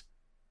put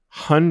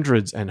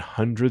hundreds and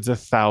hundreds of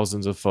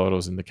thousands of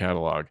photos in the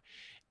catalog,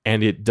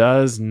 and it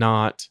does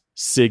not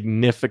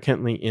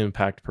significantly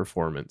impact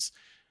performance.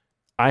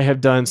 I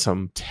have done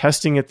some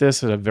testing at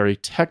this at a very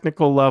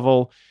technical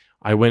level.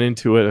 I went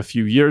into it a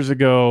few years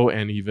ago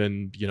and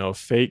even,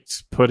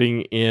 faked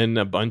putting in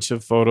a bunch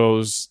of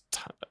photos,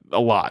 a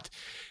lot.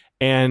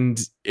 And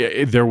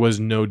there was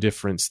no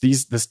difference.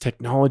 This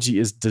technology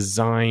is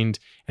designed,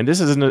 and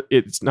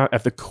it's not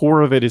at the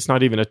core of it. It's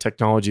not even a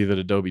technology that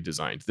Adobe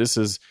designed. This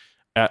is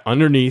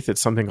underneath. It's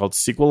something called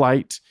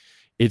SQLite.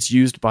 It's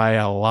used by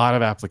a lot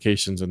of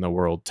applications in the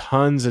world.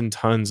 Tons and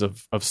tons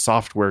of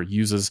software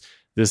uses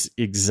this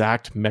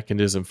exact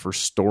mechanism for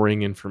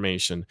storing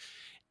information.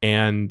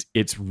 And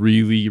it's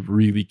really,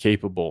 really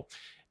capable.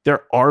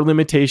 There are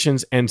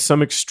limitations and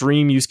some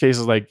extreme use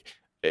cases like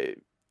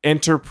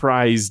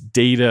enterprise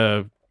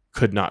data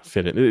could not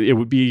fit it. It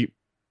would be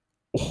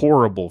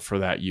horrible for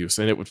that use,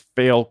 and it would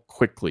fail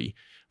quickly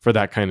for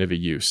that kind of a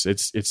use.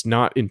 It's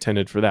not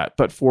intended for that.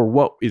 But for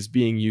what is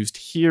being used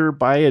here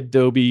by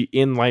Adobe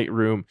in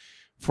Lightroom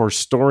for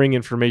storing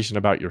information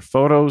about your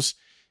photos,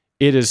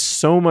 it is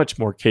so much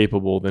more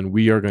capable than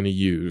we are going to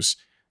use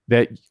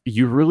that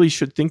you really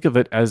should think of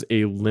it as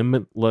a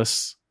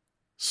limitless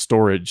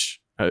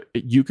storage.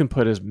 You can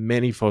put as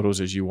many photos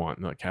as you want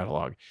in the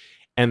catalog,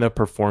 and the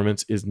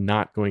performance is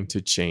not going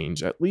to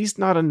change, at least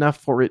not enough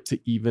for it to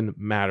even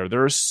matter.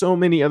 There are so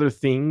many other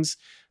things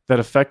that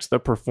affect the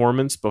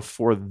performance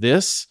before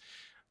this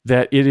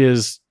that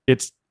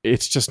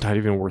it's just not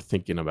even worth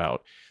thinking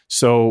about.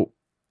 So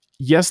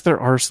yes, there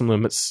are some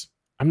limits.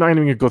 I'm not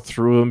even going to go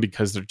through them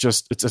because it's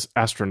just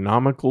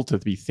astronomical to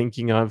be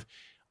thinking of.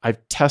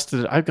 I've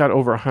tested it. I've got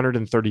over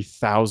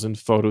 130,000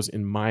 photos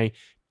in my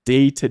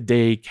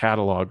day-to-day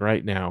catalog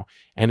right now.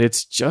 And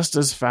it's just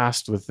as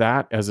fast with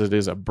that as it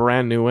is a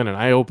brand new one. And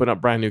I open up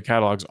brand new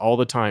catalogs all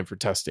the time for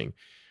testing.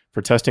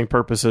 For testing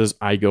purposes,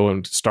 I go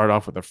and start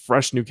off with a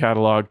fresh new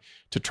catalog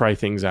to try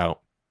things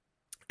out.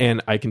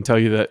 And I can tell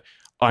you that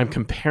I'm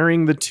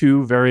comparing the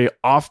two very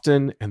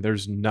often, and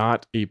there's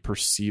not a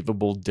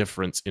perceivable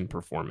difference in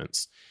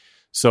performance.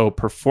 So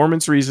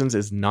performance reasons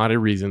is not a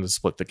reason to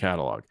split the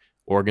catalog.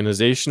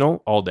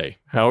 Organizational, all day.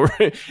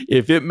 However,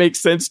 if it makes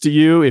sense to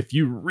you, if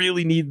you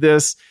really need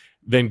this,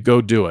 then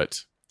go do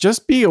it.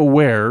 Just be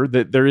aware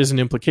that there is an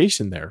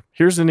implication there.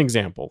 Here's an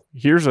example.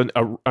 Here's an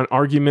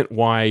argument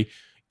why,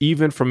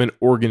 even from an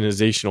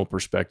organizational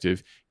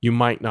perspective, you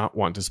might not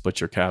want to split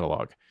your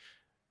catalog.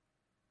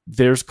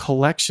 There's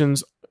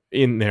collections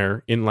in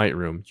there in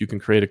Lightroom. You can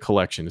create a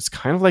collection. It's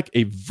kind of like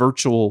a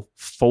virtual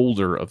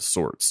folder of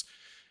sorts.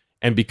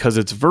 And because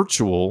it's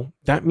virtual,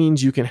 that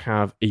means you can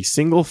have a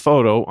single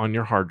photo on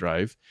your hard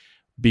drive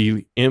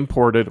be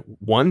imported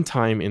one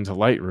time into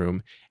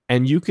Lightroom,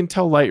 and you can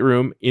tell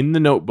Lightroom in the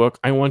notebook,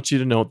 I want you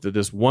to note that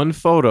this one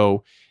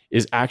photo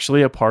is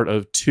actually a part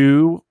of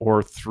 2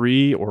 or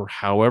 3 or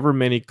however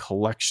many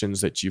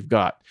collections that you've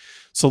got.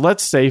 So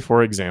let's say,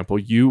 for example,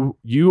 you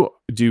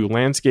do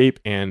landscape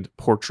and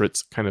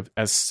portraits kind of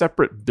as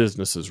separate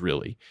businesses,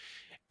 really.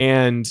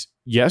 And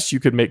yes, you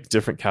could make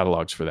different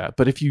catalogs for that.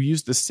 But if you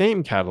use the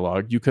same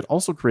catalog, you could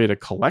also create a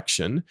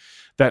collection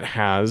that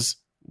has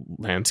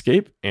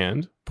landscape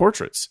and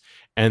portraits.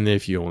 And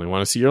if you only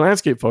want to see your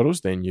landscape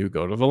photos, then you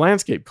go to the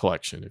landscape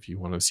collection. If you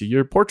want to see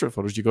your portrait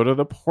photos, you go to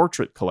the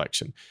portrait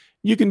collection.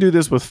 You can do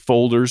this with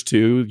folders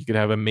too. You could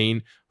have a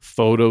main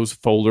photos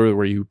folder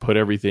where you put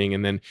everything.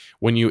 And then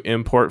when you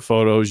import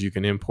photos, you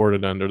can import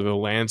it under the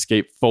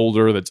landscape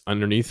folder that's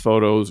underneath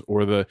photos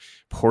or the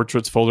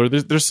portraits folder.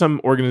 There's some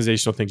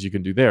organizational things you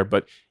can do there.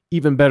 But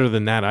even better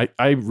than that,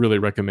 I really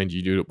recommend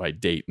you do it by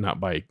date,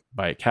 not by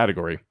a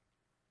category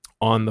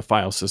on the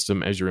file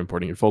system as you're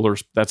importing your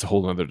folders. That's a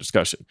whole other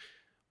discussion.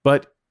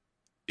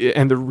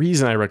 And the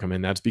reason I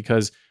recommend that is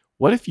because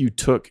what if you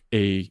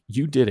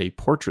did a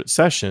portrait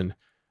session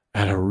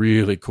at a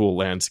really cool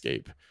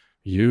landscape?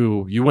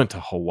 You went to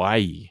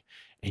Hawaii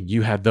and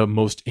you had the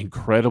most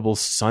incredible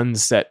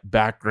sunset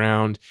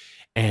background,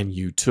 and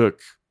you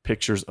took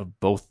pictures of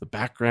both the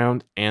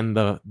background and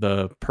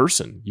the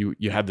person.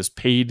 You had this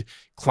paid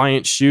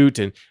client shoot,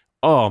 and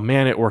oh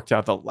man, it worked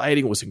out. The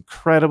lighting was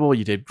incredible.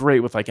 You did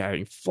great with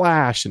adding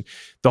flash, and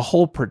the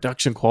whole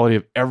production quality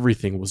of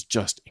everything was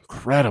just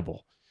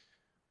incredible.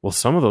 Well,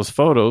 some of those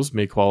photos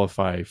may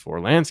qualify for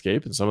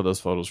landscape and some of those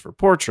photos for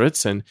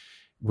portraits. And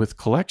with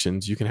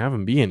collections, you can have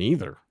them be in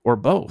either or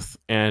both.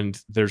 And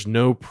there's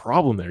no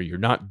problem there. You're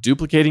not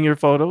duplicating your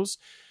photos.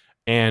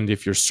 And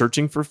if you're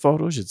searching for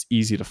photos, it's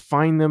easy to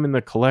find them in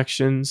the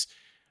collections.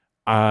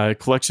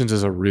 Collections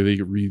is a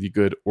really, really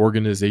good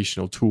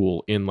organizational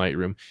tool in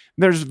Lightroom.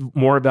 There's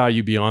more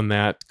value beyond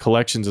that.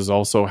 Collections is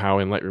also how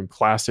in Lightroom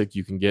Classic,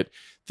 you can get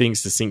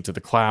things to sync to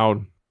the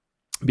cloud,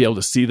 be able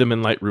to see them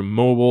in Lightroom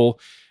Mobile.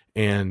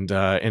 And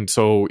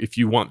so if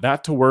you want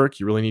that to work,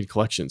 you really need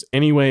collections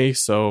anyway.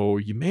 So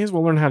you may as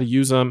well learn how to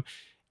use them.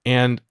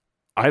 And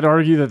I'd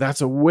argue that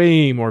that's a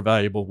way more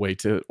valuable way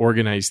to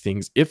organize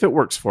things if it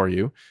works for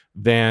you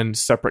than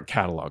separate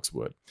catalogs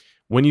would.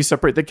 When you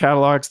separate the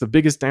catalogs, the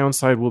biggest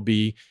downside will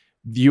be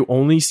you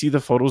only see the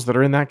photos that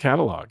are in that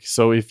catalog.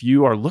 So if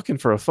you are looking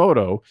for a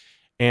photo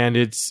and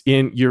it's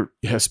in your,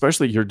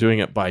 especially you're doing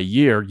it by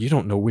year, you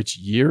don't know which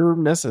year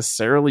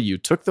necessarily you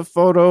took the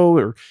photo,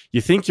 or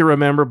you think you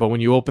remember, but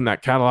when you open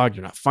that catalog,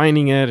 you're not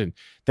finding it. And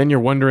then you're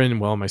wondering,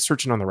 well, am I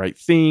searching on the right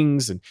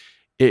things? And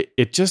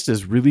it just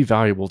is really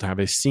valuable to have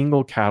a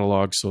single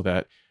catalog so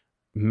that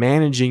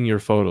managing your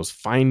photos,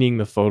 finding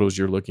the photos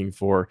you're looking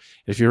for.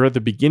 If you're at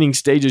the beginning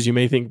stages, you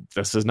may think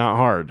this is not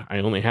hard. I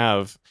only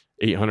have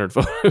 800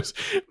 photos.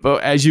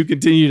 But as you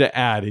continue to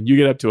add and you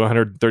get up to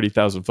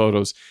 130,000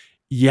 photos,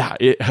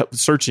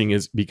 searching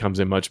becomes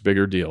a much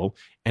bigger deal.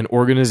 And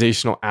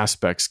organizational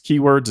aspects,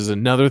 keywords is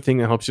another thing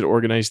that helps you to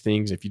organize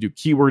things. If you do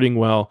keywording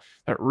well,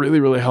 that really,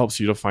 really helps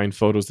you to find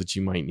photos that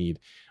you might need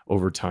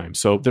over time.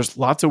 So there's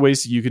lots of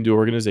ways that you can do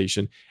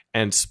organization,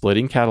 and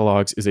splitting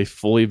catalogs is a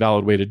fully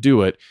valid way to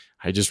do it.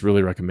 I just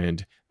really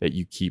recommend that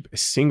you keep a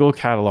single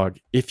catalog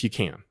if you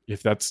can.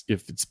 If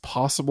it's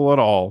possible at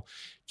all,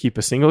 keep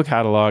a single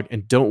catalog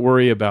and don't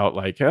worry about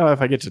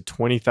if I get to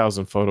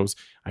 20,000 photos,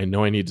 I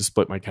know I need to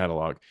split my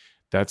catalog.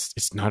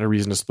 It's not a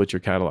reason to split your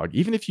catalog.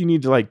 Even if you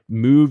need to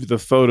move the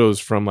photos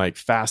from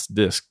fast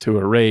disk to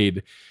a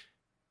RAID,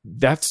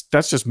 that's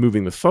just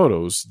moving the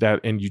photos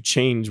and you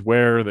change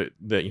where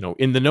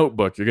in the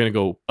notebook, you're going to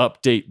go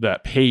update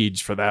that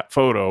page for that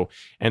photo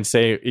and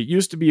say, it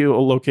used to be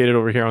located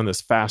over here on this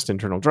fast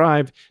internal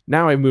drive.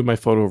 Now I moved my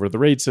photo over to the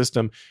RAID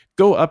system.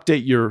 Go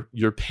update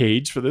your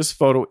page for this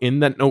photo in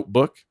that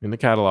notebook, in the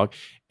catalog,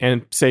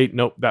 and say,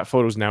 nope, that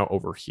photo's now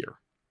over here.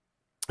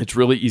 It's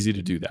really easy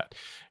to do that.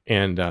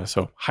 And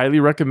so highly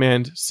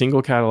recommend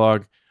single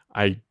catalog.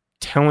 I'm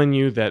telling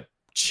you that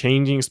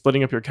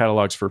splitting up your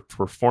catalogs for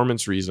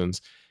performance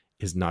reasons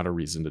is not a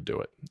reason to do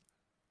it.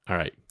 All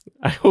right.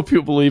 I hope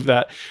you believe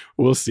that.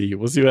 We'll see.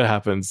 We'll see what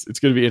happens. It's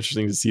going to be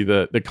interesting to see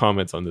the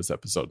comments on this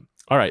episode.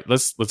 All right.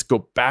 Let's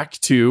go back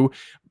to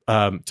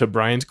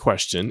Brian's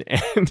question.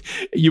 And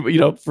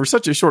for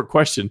such a short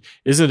question,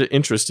 isn't it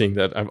interesting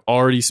that I've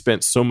already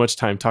spent so much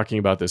time talking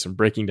about this and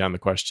breaking down the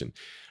question?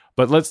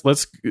 But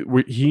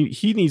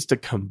he needs to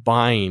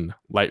combine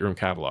Lightroom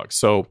catalogs.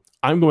 So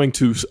I'm going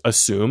to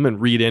assume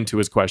and read into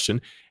his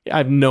question. I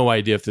have no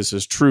idea if this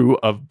is true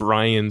of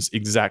Brian's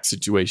exact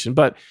situation,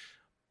 but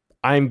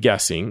I'm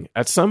guessing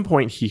at some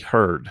point he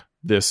heard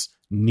this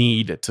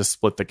need to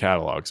split the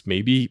catalogs.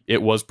 Maybe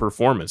it was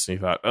performance and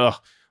he thought,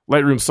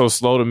 Lightroom's so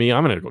slow to me,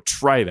 I'm going to go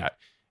try that.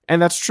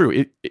 And that's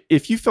true.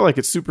 If you feel like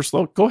it's super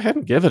slow, go ahead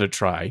and give it a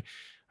try.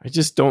 I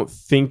just don't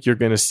think you're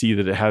going to see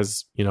that it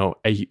has,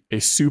 a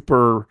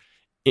super,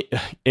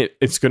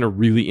 it's going to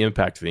really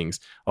impact things.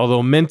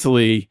 Although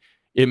mentally,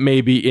 it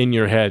may be in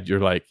your head. You're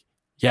like,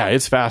 yeah,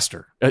 it's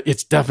faster.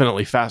 It's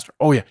definitely faster.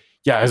 Oh yeah.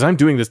 Yeah. As I'm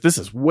doing this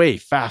is way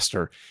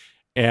faster.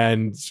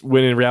 And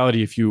when in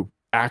reality, if you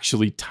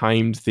actually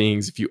timed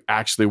things, if you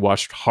actually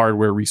watched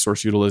hardware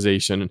resource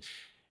utilization,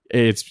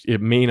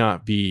 it may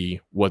not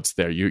be what's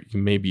there. You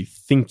may be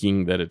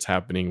thinking that it's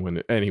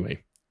happening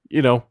anyway,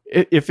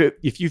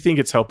 if you think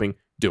it's helping,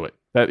 do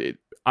it.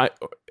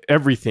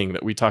 Everything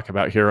that we talk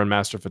about here on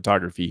Master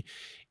Photography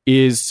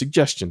is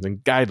suggestions and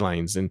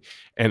guidelines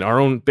and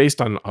our own,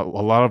 based on a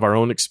lot of our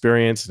own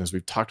experience. And as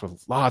we've talked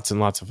with lots and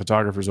lots of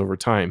photographers over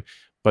time,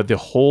 but the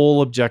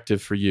whole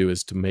objective for you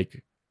is to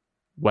make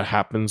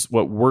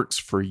what works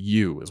for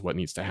you is what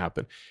needs to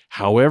happen.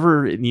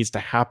 However, it needs to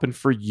happen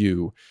for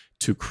you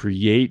to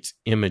create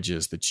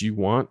images that you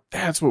want.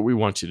 That's what we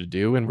want you to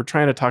do. And we're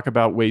trying to talk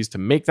about ways to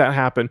make that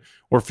happen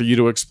or for you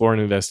to explore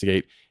and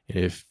investigate.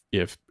 And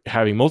if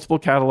having multiple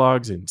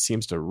catalogs and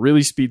seems to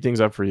really speed things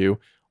up for you,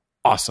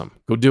 awesome.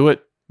 Go do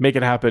it, make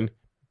it happen,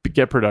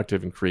 get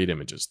productive and create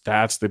images.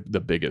 That's the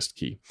biggest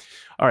key.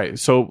 All right.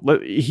 So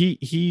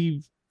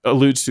he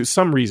alludes to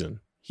some reason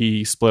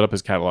he split up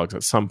his catalogs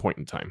at some point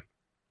in time.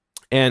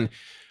 And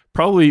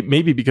probably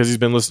maybe because he's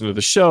been listening to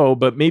the show,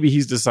 but maybe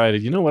he's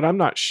decided, you know what, I'm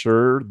not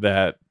sure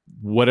that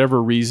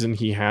whatever reason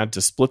he had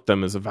to split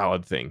them is a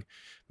valid thing.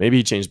 Maybe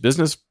he changed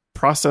business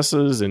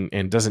processes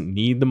and doesn't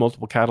need the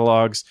multiple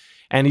catalogs.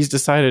 And he's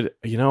decided,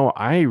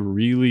 I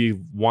really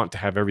want to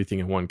have everything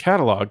in one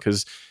catalog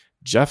because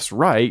Jeff's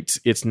right.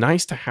 It's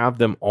nice to have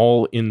them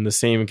all in the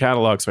same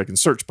catalog so I can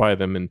search by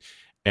them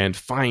and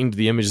find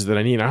the images that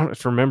I need. I don't have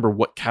to remember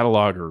what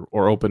catalog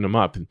or open them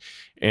up.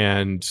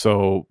 And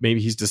so maybe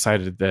he's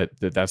decided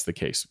that's the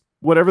case.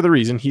 Whatever the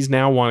reason, he's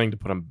now wanting to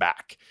put them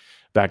back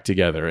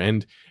together.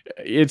 And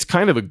it's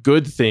kind of a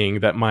good thing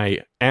that my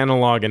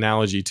analog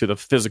analogy to the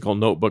physical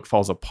notebook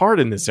falls apart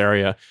in this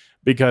area,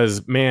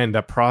 because man,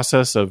 the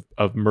process of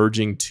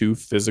merging two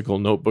physical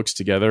notebooks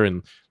together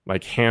and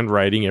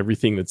handwriting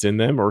everything that's in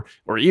them, or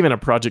even a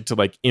project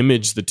to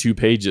image the two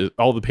pages,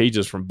 all the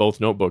pages from both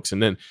notebooks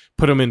and then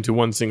put them into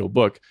one single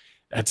book.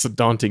 That's a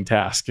daunting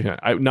task.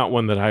 Not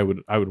one that I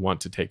would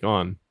want to take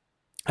on.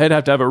 I'd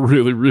have to have a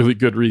really, really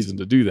good reason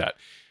to do that.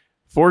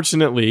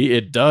 Fortunately,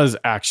 it does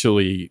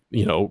actually,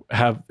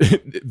 have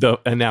the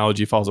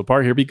analogy falls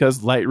apart here because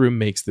Lightroom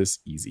makes this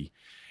easy.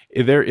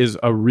 There is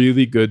a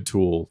really good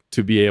tool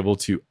to be able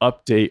to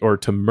update or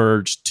to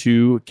merge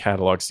two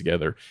catalogs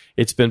together.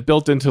 It's been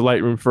built into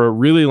Lightroom for a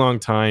really long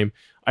time.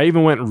 I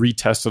even went and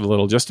retested a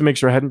little just to make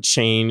sure it hadn't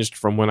changed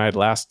from when I'd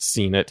last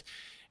seen it.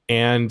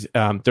 And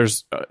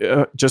there's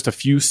just a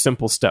few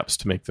simple steps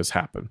to make this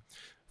happen.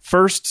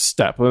 First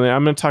step,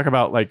 I'm going to talk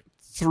about like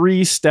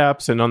 3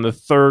 steps, and on the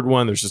third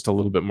one, there's just a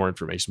little bit more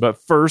information.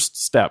 But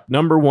first step,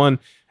 number 1,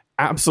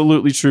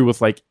 absolutely true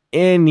with like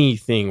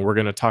anything we're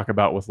going to talk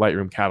about with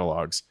Lightroom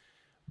catalogs.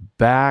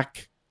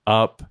 Back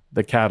up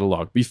the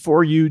catalog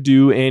before you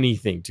do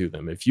anything to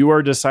them. If you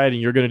are deciding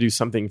you're going to do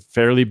something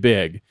fairly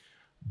big,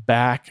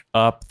 back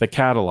up the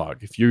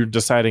catalog. If you're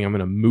deciding I'm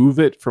going to move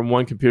it from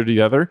one computer to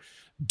the other,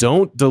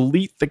 don't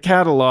delete the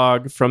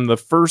catalog from the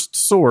first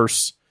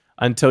source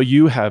until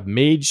you have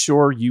made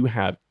sure you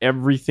have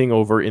everything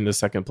over in the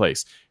second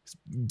place.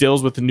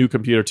 Deals with the new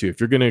computer too. If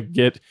you're going to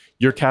get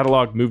your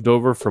catalog moved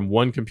over from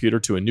one computer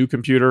to a new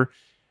computer,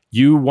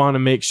 you want to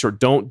make sure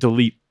don't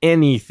delete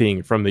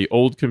anything from the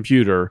old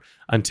computer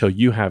until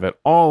you have it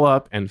all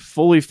up and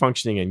fully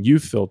functioning and you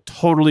feel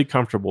totally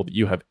comfortable that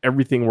you have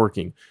everything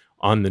working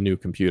on the new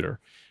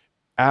computer.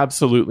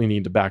 Absolutely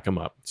need to back them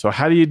up. So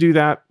how do you do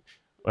that?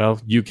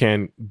 Well, you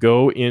can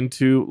go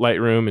into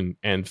Lightroom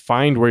and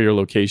find where your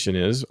location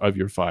is of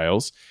your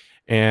files,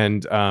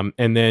 and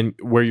then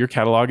where your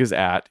catalog is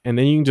at, and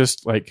then you can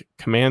just like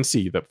Command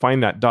C,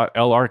 find that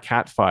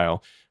 .lrcat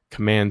file,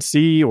 Command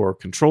C or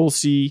Control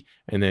C,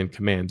 and then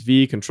Command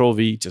V, Control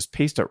V. Just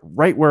paste it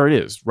right where it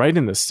is, right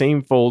in the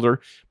same folder.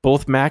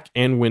 Both Mac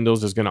and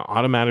Windows is going to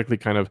automatically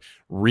kind of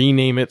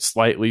rename it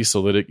slightly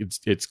so that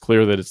it's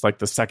clear that it's like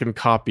the second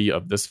copy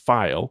of this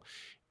file,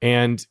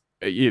 and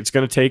it's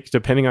going to take,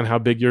 depending on how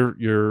big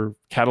your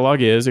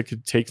catalog is, it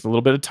could take a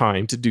little bit of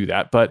time to do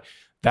that. But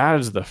that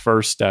is the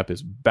first step,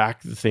 is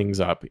back the things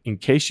up in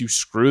case you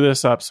screw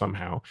this up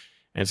somehow.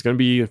 And it's going to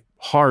be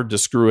hard to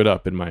screw it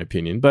up, in my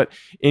opinion. But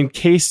in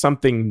case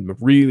something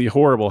really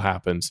horrible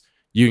happens,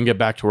 you can get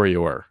back to where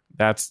you were.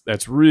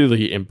 That's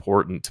really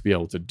important to be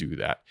able to do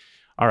that.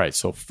 All right,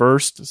 so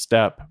first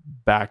step,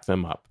 back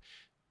them up.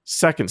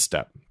 Second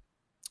step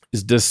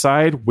is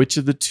decide which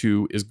of the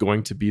two is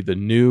going to be the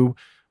new,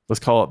 let's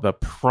call it the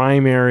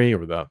primary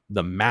or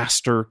the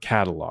master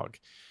catalog.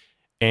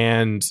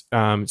 And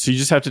so you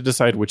just have to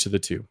decide which of the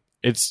two.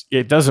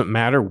 It doesn't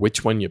matter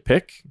which one you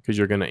pick because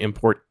you're going to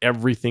import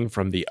everything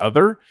from the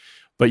other,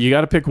 but you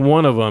got to pick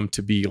one of them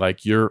to be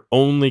like your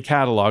only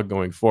catalog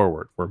going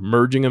forward. We're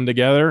merging them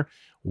together.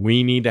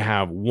 We need to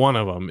have one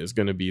of them is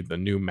going to be the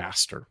new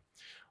master.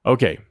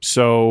 Okay,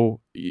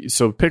 so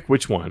pick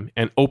which one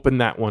and open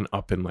that one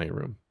up in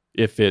Lightroom.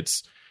 If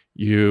it's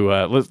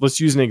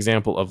let's use an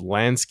example of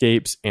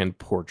landscapes and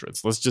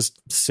portraits. Let's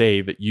just say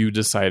that you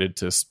decided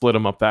to split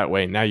them up that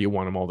way. Now you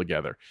want them all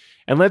together.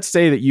 And let's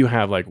say that you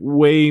have like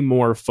way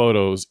more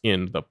photos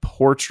in the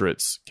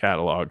portraits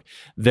catalog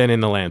than in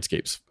the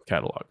landscapes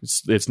catalog.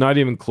 It's not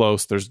even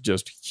close. There's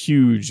just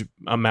huge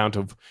amount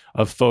of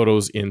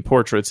photos in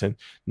portraits and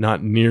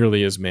not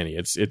nearly as many.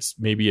 It's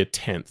maybe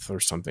 1/10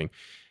 or something.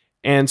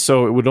 And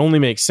so it would only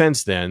make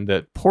sense then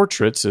that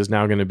portraits is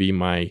now going to be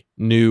my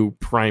new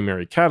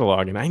primary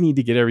catalog, and I need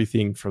to get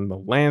everything from the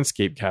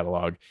landscape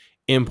catalog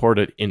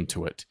imported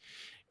into it.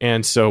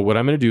 And so what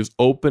I'm going to do is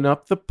open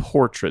up the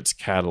portraits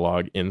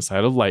catalog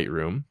inside of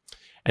Lightroom,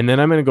 and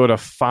then I'm going to go to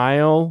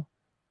File,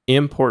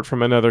 Import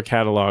from another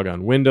catalog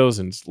on Windows,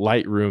 and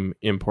Lightroom,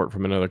 Import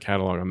from another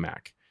catalog on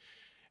Mac.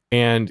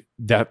 And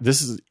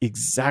this is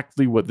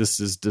exactly what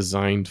this is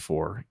designed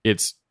for.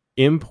 It's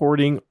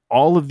importing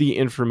all of the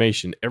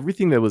information,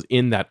 everything that was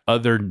in that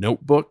other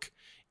notebook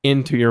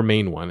into your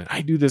main one. And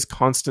I do this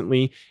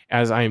constantly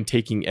as I am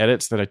taking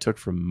edits that I took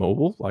from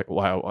mobile, like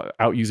while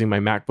out using my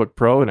MacBook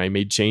Pro, and I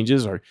made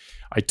changes, or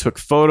I took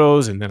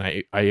photos and then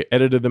I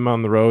edited them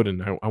on the road,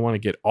 and I want to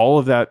get all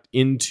of that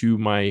into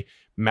my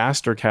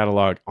master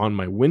catalog on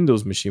my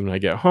Windows machine when I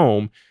get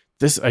home.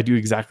 I do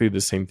exactly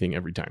the same thing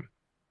every time.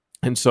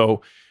 And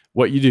so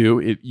what you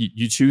do,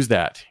 you choose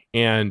that,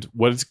 and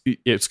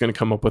it's going to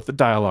come up with the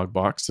dialog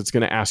box. It's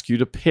going to ask you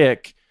to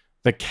pick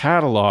the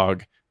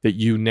catalog that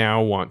you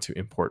now want to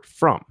import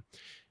from.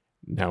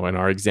 Now, in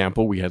our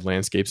example, we had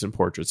landscapes and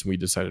portraits, and we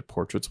decided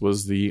portraits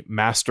was the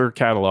master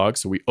catalog,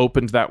 so we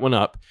opened that one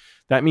up.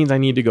 That means I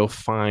need to go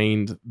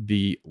find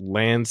the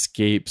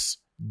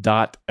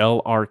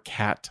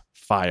landscapes.lrcat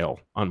file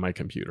on my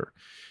computer.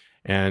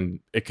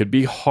 And it could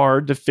be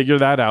hard to figure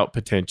that out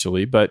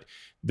potentially, but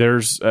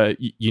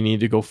you need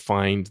to go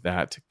find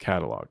that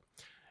catalog.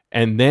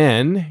 And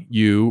then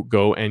you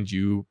go and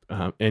you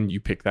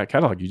pick that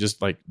catalog. You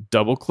just like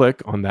double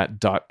click on that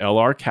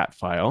 .lrcat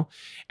file,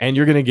 and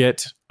you're going to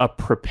get a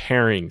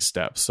preparing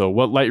step. So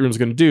what Lightroom's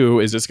going to do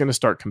is it's going to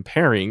start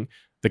comparing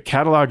the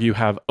catalog you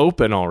have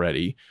open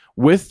already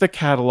with the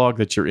catalog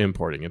that you're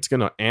importing. It's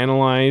going to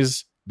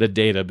analyze the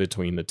data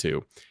between the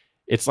two.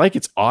 It's like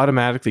it's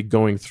automatically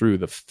going through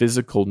the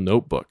physical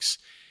notebooks.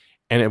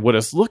 And what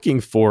it's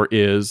looking for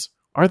is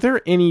are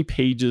there any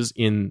pages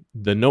in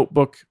the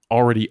notebook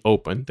already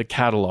open, the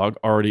catalog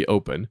already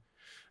open,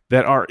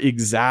 that are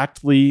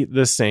exactly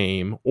the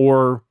same,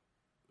 or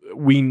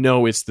we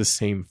know it's the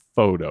same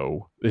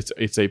photo?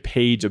 It's a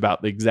page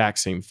about the exact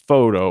same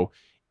photo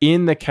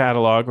in the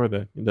catalog or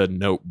the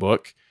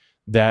notebook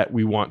that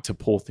we want to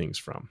pull things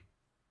from.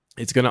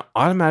 It's going to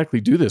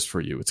automatically do this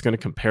for you. It's going to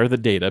compare the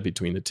data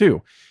between the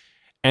two.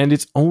 And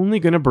it's only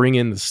going to bring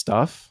in the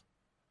stuff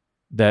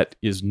that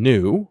is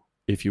new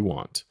if you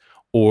want.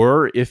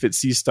 Or if it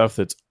sees stuff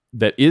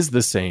that is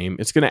the same,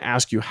 it's going to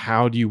ask you,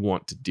 how do you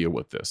want to deal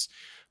with this?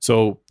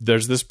 So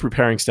there's this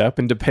preparing step.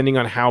 And depending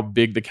on how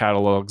big the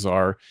catalogs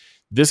are,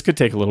 this could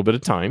take a little bit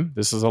of time.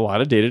 This is a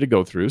lot of data to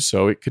go through.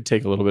 So it could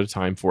take a little bit of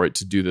time for it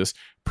to do this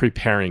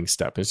preparing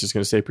step. It's just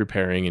going to say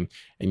preparing,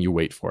 and you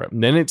wait for it.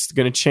 And then it's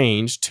going to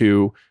change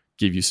to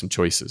give you some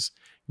choices.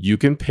 You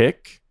can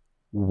pick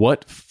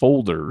what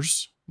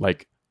folders,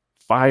 like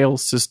file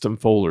system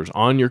folders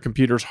on your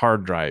computer's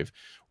hard drive,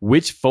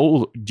 which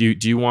folder do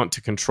you want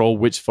to control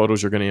which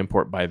photos you're going to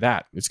import by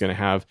that. It's going to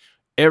have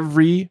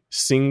every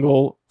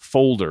single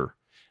folder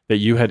that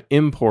you had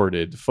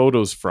imported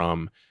photos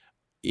from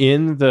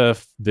in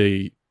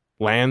the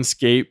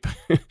landscape.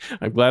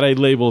 I'm glad I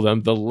labeled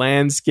them the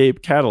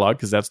landscape catalog,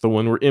 because that's the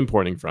one we're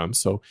importing from.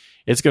 So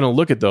it's going to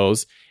look at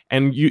those,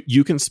 and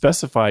you can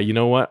specify, you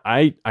know what,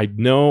 I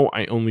know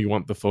I only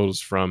want the photos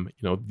from,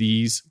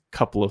 these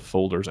couple of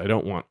folders. I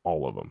don't want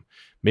all of them.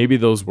 Maybe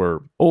those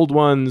were old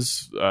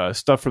ones,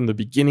 stuff from the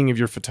beginning of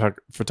your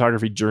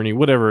photography journey,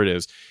 whatever it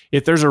is.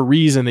 If there's a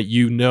reason that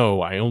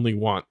I only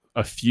want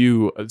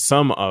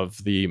some of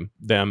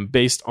them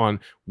based on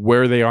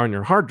where they are in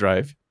your hard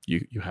drive,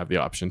 you have the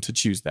option to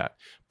choose that.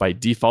 By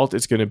default,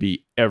 it's going to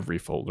be every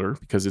folder,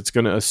 because it's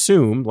going to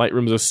assume,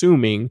 Lightroom's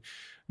assuming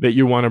that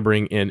you want to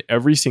bring in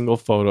every single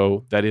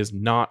photo that is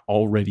not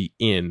already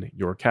in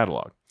your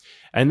catalog.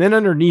 And then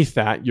underneath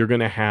that, you're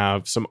going to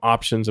have some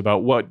options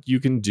about what you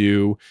can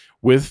do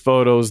with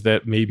photos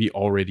that maybe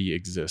already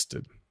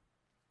existed.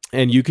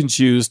 And you can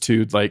choose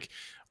to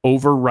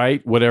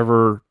overwrite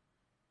whatever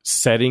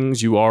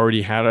settings you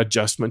already had,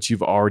 adjustments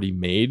you've already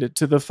made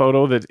to the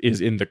photo that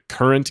is in the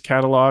current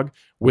catalog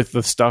with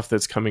the stuff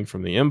that's coming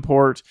from the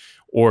import,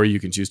 or you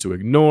can choose to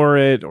ignore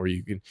it, or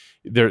you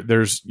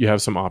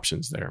have some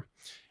options there.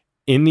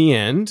 In the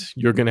end,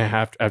 you're going to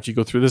have to, after you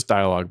go through this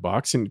dialog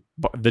box, and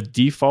the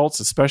defaults,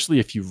 especially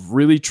if you've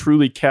really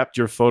truly kept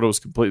your photos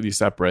completely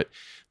separate,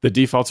 the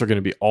defaults are going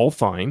to be all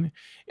fine.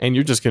 And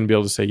you're just going to be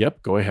able to say,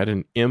 yep, go ahead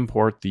and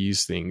import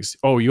these things.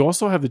 Oh, you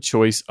also have the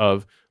choice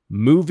of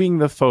moving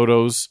the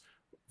photos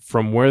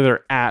from where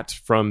they're at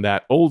from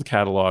that old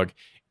catalog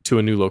to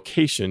a new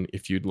location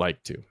if you'd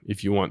like to,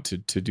 if you want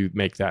to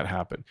make that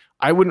happen.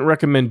 I wouldn't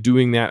recommend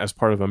doing that as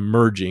part of a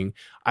merging.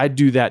 I'd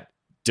do that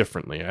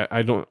differently.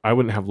 I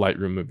wouldn't have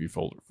Lightroom move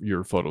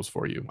your photos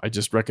for you. I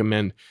just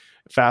recommend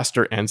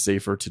faster and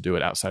safer to do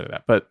it outside of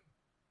that. But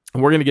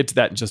we're going to get to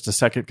that in just a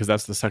second, because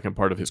that's the second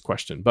part of his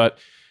question. But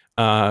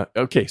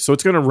okay, so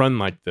it's going to run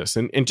like this.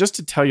 And just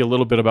to tell you a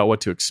little bit about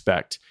what to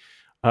expect,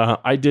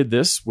 I did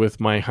this with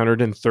my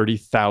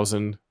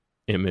 130,000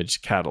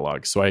 image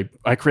catalog. So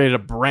I created a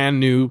brand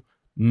new,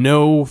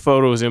 no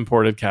photos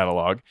imported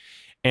catalog,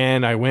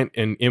 and I went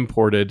and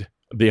imported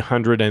the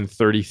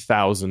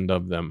 130,000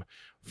 of them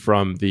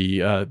from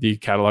the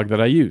catalog that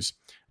I use.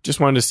 Just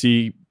wanted to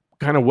see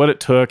kind of what it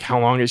took, how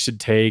long it should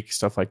take,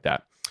 stuff like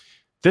that.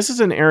 This is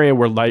an area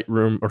where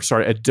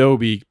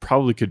Adobe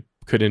probably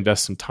could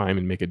invest some time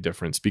and make a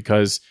difference,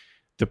 because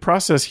the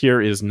process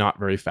here is not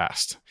very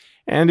fast.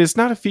 And it's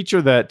not a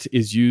feature that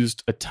is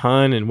used a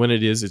ton. And when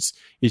it is,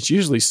 it's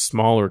usually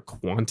smaller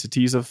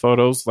quantities of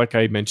photos. Like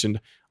I mentioned,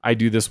 I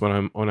do this when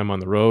I'm on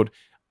the road.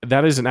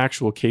 That is an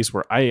actual case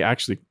where I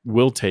actually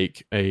will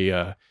take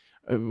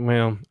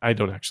I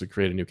don't actually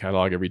create a new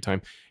catalog every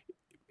time.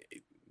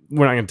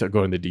 We're not going to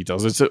go into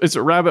details. It's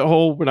a rabbit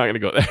hole. We're not going to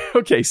go there.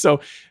 Okay, so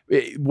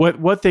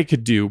what they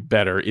could do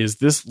better is,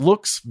 this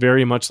looks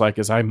very much like,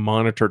 as I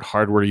monitored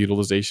hardware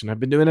utilization. I've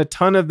been doing a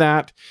ton of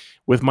that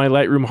with my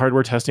Lightroom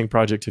hardware testing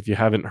project. If you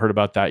haven't heard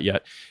about that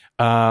yet,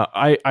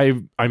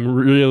 I'm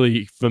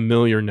really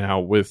familiar now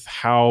with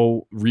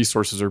how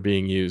resources are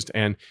being used,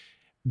 and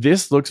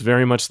this looks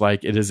very much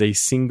like it is a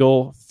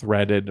single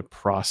threaded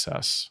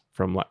process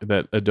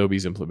that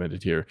Adobe's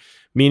implemented here,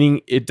 meaning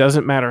it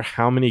doesn't matter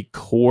how many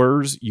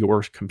cores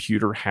your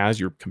computer has,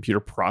 your computer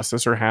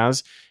processor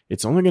has,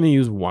 it's only going to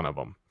use one of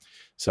them.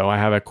 So I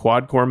have a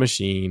quad core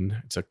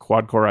machine. It's a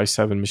quad core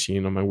i7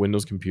 machine on my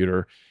Windows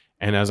computer.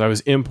 And as I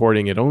was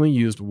importing, it only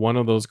used one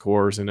of those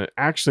cores, and it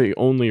actually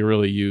only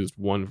really used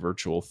one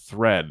virtual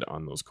thread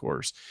on those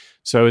cores.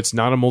 So it's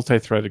not a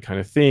multi-threaded kind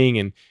of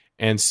thing.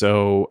 And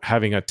so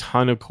having a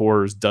ton of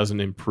cores doesn't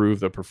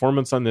improve the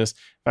performance on this.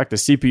 In fact, the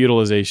CPU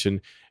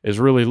utilization is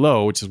really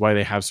low, which is why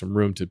they have some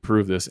room to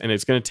prove this. And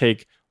it's going to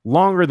take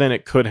longer than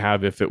it could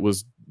have if it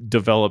was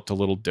developed a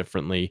little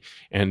differently.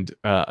 And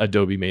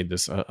Adobe made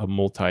this a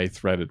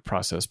multi-threaded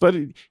process. But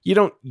you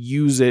don't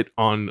use it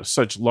on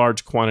such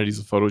large quantities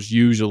of photos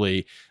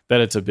usually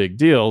that it's a big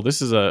deal.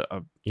 This is a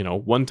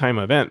one-time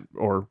event,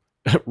 or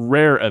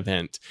rare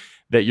event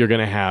that you're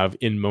going to have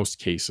in most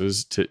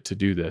cases to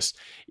do this.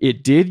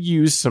 It did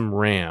use some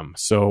RAM.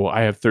 So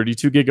I have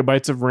 32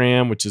 gigabytes of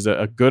RAM, which is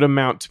a good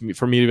amount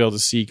for me to be able to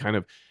see kind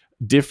of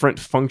different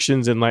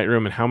functions in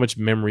Lightroom and how much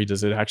memory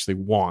does it actually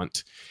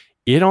want.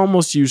 It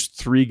almost used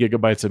 3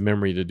 gigabytes of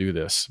memory to do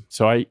this.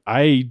 So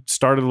I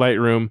started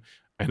Lightroom,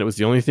 and it was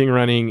the only thing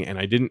running, and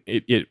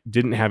it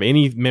didn't have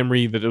any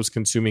memory that it was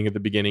consuming at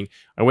the beginning.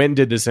 I went and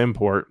did this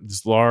import,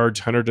 this large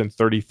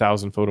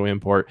 130,000 photo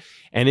import,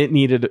 and it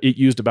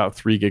used about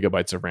 3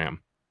 gigabytes of RAM,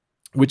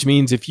 which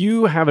means if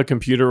you have a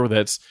computer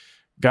that's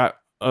got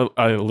a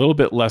little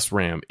bit less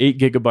RAM, 8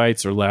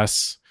 gigabytes or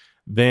less,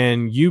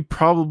 then you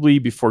probably,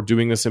 before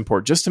doing this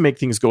import, just to make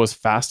things go as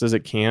fast as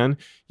it can,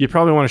 you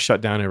probably want to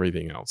shut down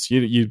everything else.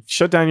 You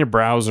shut down your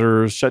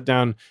browsers, shut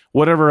down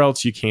whatever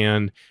else you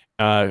can,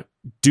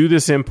 do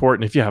this import.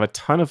 And if you have a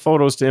ton of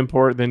photos to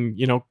import, then,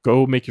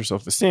 go make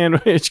yourself a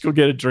sandwich, go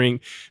get a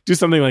drink, do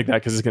something like that,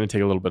 because it's going to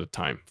take a little bit of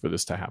time for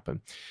this to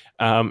happen.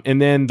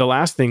 And then the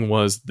last thing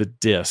was the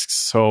disks.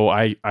 So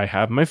I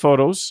have my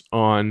photos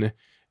on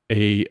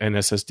an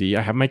SSD.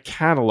 I have my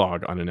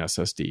catalog on an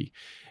SSD.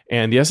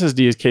 And the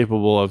SSD is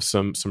capable of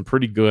some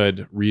pretty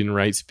good read and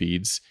write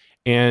speeds.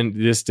 And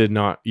this did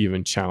not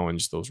even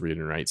challenge those read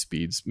and write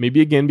speeds.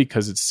 Maybe again,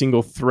 because it's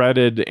single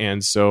threaded.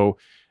 And so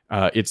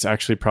it's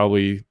actually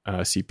probably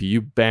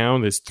CPU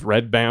bound, it's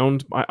thread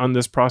bound on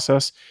this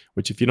process,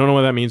 which if you don't know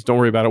what that means, don't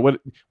worry about it. What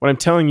I'm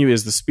telling you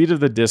is the speed of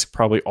the disk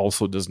probably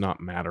also does not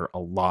matter a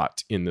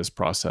lot in this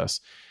process.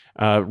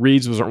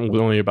 Reads was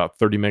only about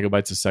 30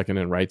 megabytes a second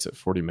and writes at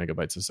 40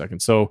 megabytes a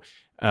second. So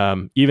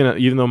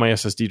even though my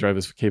SSD drive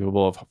is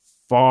capable of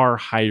far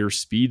higher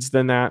speeds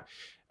than that,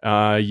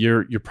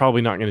 you're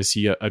probably not going to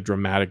see a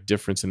dramatic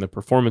difference in the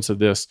performance of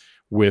this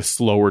with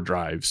slower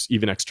drives,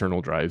 even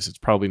external drives. It's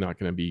probably not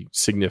going to be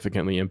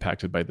significantly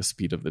impacted by the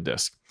speed of the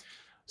disk.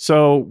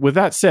 So with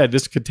that said,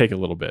 this could take a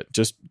little bit,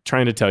 just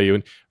trying to tell you.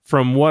 And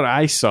from what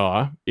I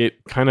saw,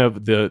 it kind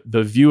of the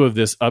view of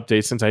this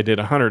update, since I did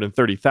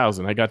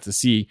 130,000, I got to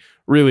see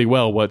really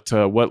well what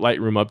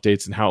Lightroom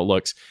updates and how it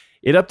looks.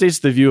 It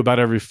updates the view about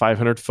every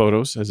 500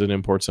 photos as it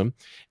imports them.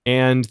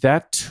 And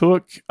that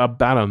took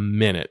about a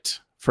minute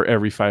for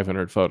every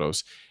 500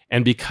 photos.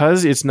 And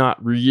because it's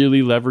not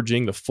really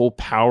leveraging the full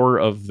power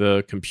of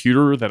the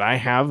computer that I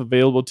have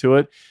available to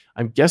it,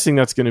 I'm guessing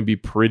that's going to be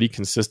pretty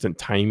consistent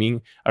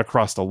timing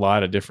across a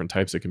lot of different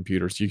types of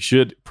computers. You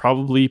should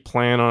probably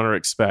plan on or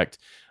expect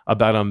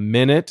about a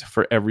minute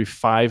for every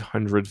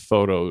 500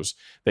 photos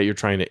that you're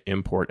trying to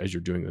import as you're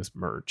doing this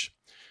merge.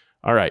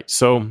 All right,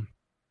 so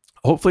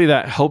hopefully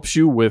that helps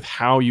you with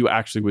how you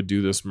actually would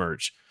do this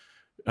merge.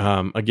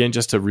 Again,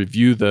 just to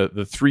review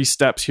the 3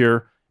 steps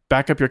here.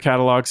 Back up your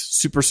catalogs,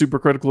 super, super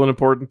critical and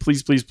important.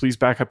 Please, please, please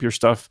back up your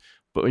stuff,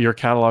 but your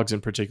catalogs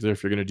in particular,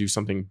 if you're going to do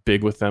something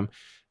big with them.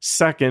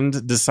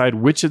 Second, decide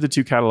which of the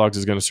 2 catalogs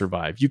is going to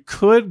survive. You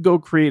could go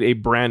create a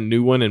brand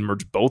new one and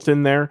merge both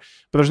in there,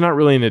 but there's not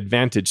really an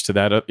advantage to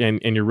that,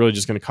 and you're really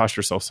just going to cost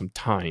yourself some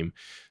time.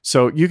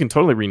 So you can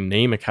totally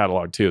rename a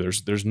catalog too.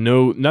 There's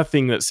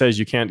nothing that says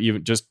you can't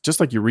even just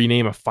like you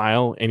rename a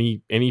file,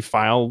 any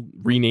file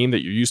rename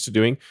that you're used to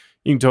doing.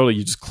 You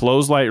just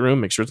close Lightroom,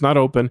 make sure it's not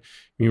open,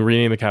 you can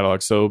rename the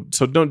catalog. So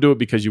don't do it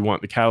because you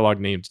want the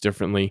catalog named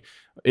differently.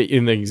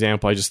 In the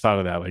example, I just thought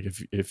of that. Like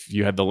if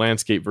you had the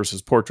landscape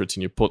versus portraits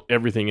and you put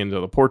everything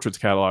into the portraits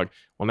catalog,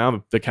 well,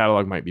 now the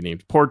catalog might be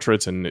named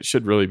portraits and it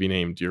should really be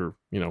named your,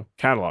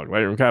 catalog,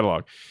 Lightroom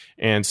catalog.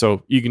 And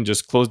so you can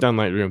just close down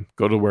Lightroom,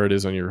 go to where it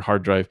is on your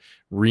hard drive,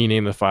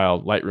 rename the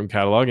file Lightroom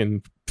catalog,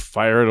 and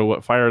fire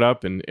it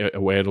up, and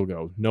away it'll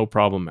go. No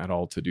problem at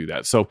all to do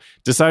that. So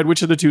decide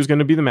which of the 2 is going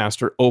to be the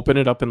master, open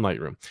it up in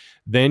Lightroom.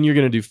 Then you're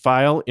going to do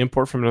file,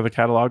 import from another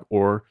catalog,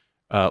 or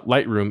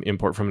Lightroom,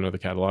 import from another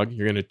catalog.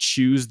 You're going to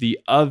choose the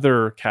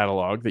other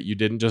catalog that you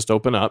didn't just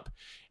open up,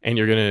 and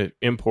you're going to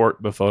import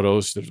the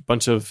photos. There's a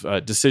bunch of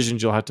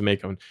decisions you'll have to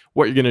make on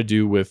what you're going to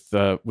do with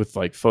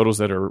like photos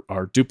that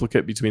are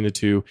duplicate between the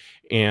 2,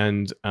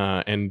 and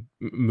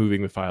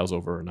moving the files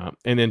over or not.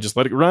 And then just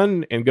let it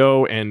run and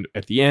go. And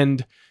at the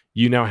end,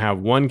 you now have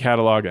one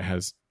catalog that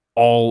has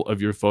all of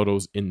your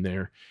photos in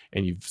there,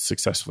 and you've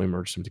successfully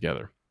merged them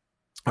together.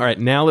 All right,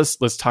 now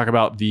let's talk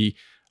about the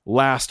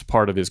last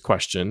part of his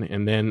question,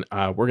 and then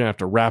we're gonna have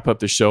to wrap up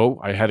the show.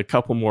 I had a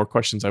couple more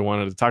questions I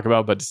wanted to talk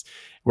about, but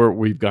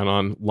we've gone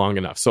on long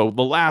enough. So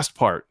the last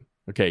part,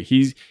 okay,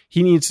 he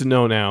needs to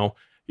know now.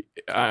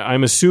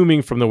 I'm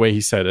assuming from the way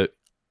he said it,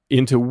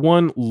 into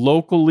one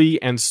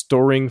locally and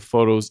storing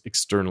photos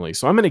externally.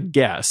 So I'm going to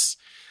guess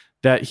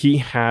that he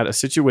had a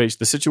situation.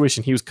 The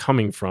situation he was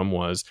coming from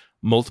was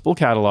multiple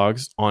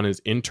catalogs on his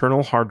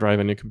internal hard drive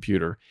in a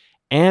computer,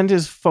 and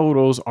his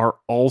photos are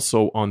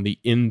also on the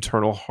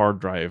internal hard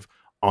drive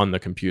on the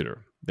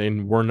computer. They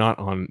were not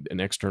on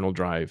an external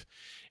drive.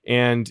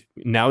 And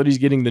now that he's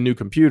getting the new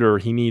computer,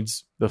 he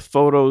needs the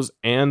photos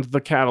and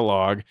the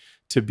catalog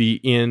to be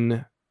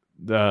on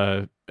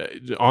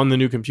the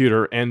new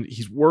computer. And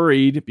he's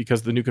worried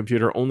because the new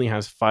computer only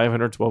has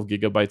 512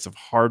 gigabytes of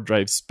hard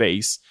drive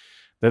space,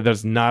 that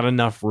there's not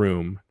enough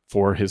room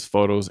for his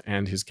photos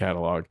and his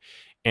catalog.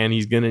 And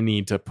he's going to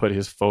need to put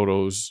his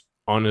photos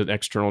on an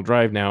external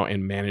drive now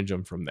and manage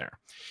them from there.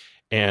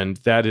 And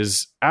that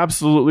is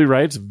absolutely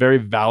right. It's a very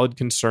valid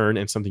concern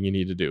and something you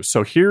need to do.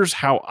 So here's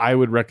how I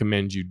would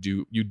recommend you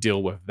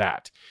deal with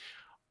that.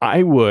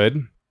 I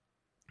would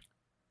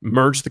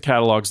merge the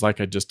catalogs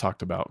like I just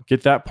talked about.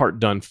 Get that part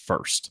done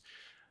first.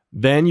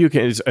 Then you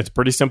can, it's a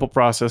pretty simple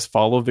process.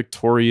 Follow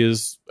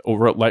Victoria's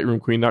over at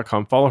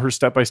lightroomqueen.com. Follow her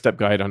step-by-step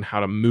guide on how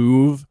to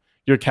move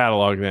your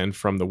catalog then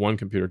from the one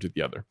computer to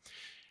the other.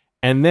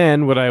 And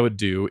then what I would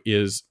do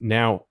is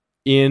now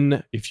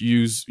if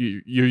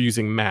you're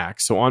using Mac,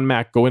 so on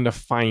Mac, go into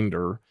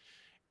Finder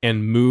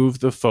and move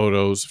the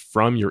photos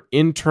from your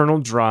internal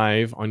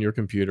drive on your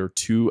computer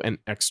to an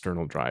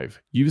external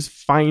drive. Use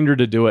Finder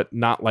to do it,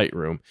 not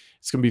Lightroom.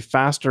 It's going to be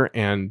faster,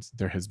 and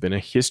there has been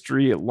a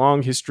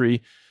long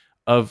history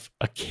of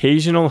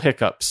occasional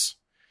hiccups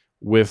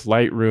with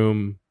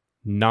Lightroom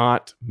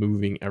not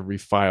moving every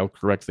file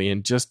correctly,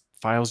 and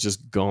files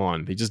just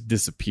gone. They just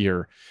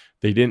disappear.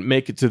 They didn't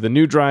make it to the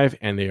new drive,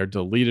 and they are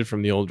deleted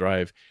from the old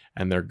drive,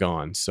 and they're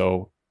gone.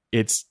 So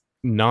it's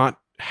not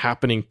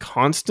happening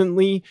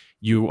constantly.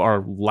 You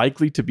are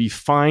likely to be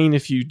fine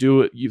if you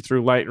do it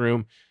through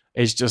Lightroom.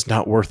 It's just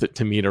not worth it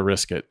to me to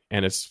risk it,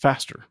 and it's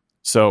faster.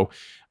 So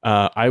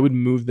I would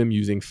move them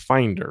using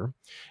Finder.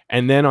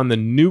 And then on the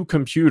new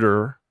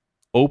computer,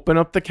 open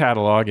up the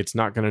catalog. It's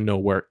not going to know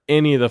where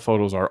any of the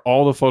photos are.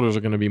 All the photos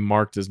are going to be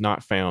marked as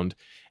not found.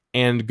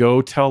 And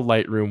go tell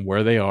Lightroom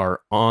where they are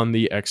on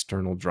the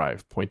external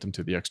drive. Point them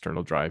to the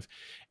external drive.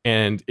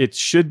 And it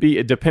should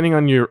be, depending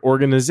on your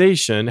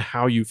organization,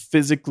 how you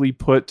physically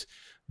put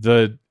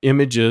the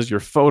images, your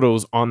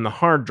photos on the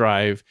hard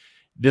drive.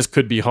 This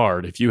could be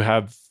hard. If you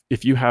have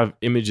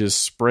images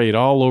sprayed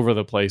all over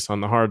the place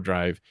on the hard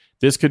drive,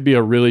 this could be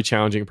a really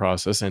challenging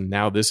process. And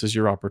now this is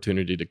your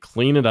opportunity to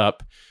clean it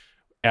up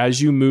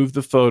as you move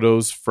the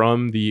photos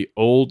from the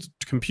old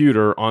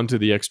computer onto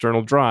the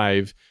external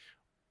drive.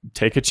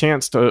 Take a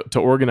chance to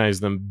organize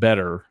them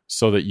better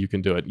so that you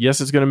can do it. Yes,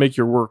 it's going to make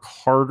your work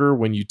harder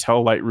when you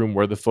tell Lightroom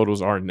where the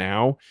photos are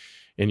now,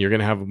 and you're going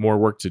to have more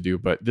work to do,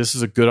 but this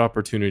is a good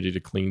opportunity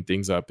to clean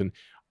things up. And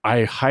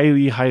I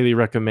highly, highly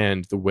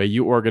recommend the way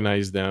you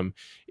organize them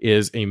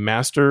is a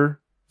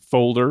master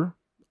folder.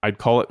 I'd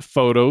call it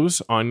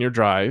photos on your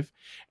drive.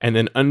 And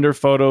then under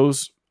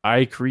photos,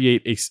 I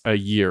create a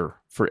year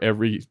for a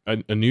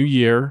new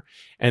year.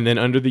 And then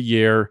under the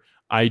year,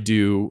 I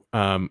do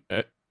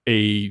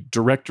a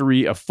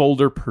directory, a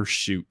folder per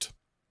shoot.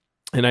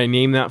 And I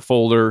name that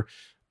folder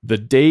the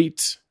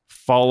date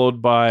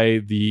followed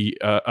by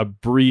a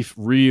brief,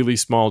 really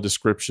small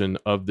description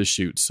of the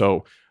shoot.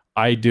 So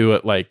I do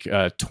it like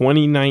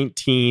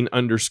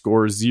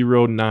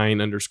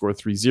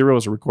 2019_09_30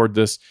 as I record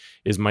this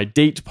is my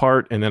date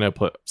part. And then I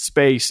put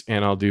space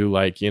and I'll do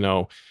like,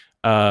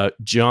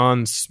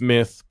 John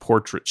Smith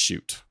portrait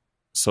shoot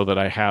so that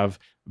I have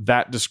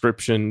that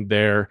description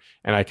there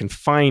and I can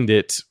find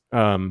it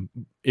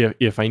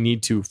if I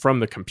need to from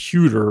the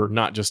computer,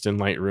 not just in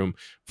Lightroom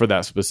for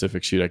that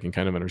specific shoot. I can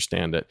kind of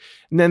understand it.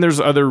 And then there's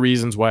other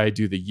reasons why I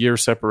do the year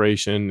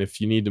separation.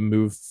 If you need to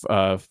move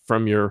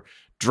from your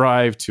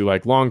drive to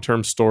like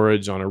long-term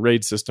storage on a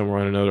RAID system or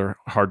on another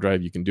hard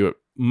drive, you can do it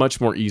much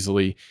more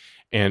easily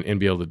and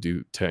be able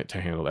to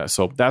handle that.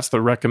 So that's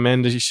the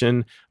recommendation.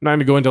 I'm not going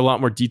to go into a lot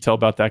more detail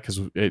about that because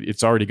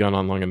it's already gone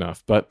on long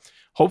enough, but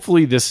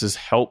hopefully this has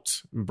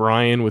helped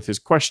Brian with his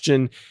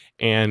question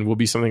and will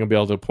be something I'll be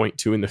able to point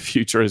to in the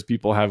future as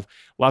people have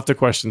lots of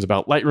questions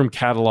about Lightroom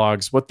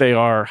catalogs, what they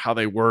are, how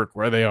they work,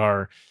 where they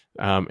are,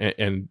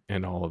 and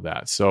all of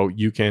that. So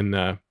you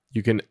can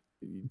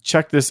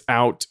check this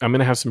out. I'm going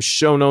to have some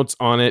show notes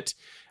on it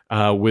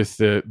with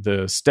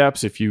the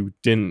steps. If you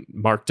didn't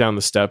mark down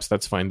the steps,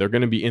 that's fine. They're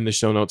going to be in the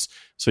show notes,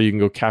 so you can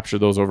go capture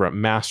those over at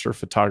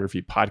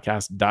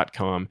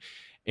masterphotographypodcast.com.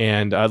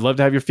 And I'd love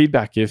to have your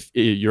feedback if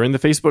you're in the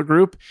Facebook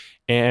group.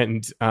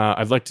 And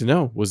I'd like to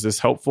know, was this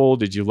helpful?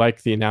 Did you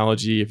like the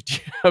analogy? If you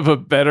have a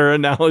better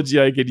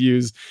analogy I could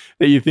use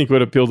that you think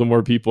would appeal to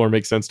more people or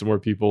make sense to more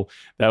people,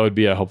 that would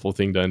be a helpful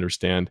thing to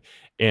understand.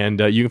 And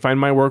you can find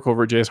my work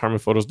over at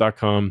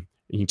jsharmanphotos.com.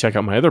 You can check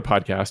out my other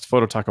podcast,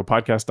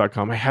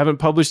 phototacopodcast.com. I haven't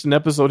published an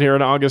episode here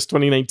in August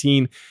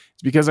 2019.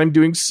 It's because I'm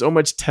doing so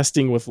much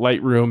testing with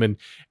Lightroom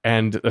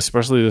and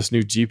especially this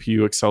new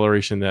GPU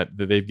acceleration that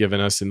they've given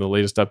us in the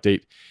latest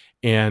update.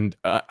 And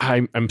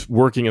I'm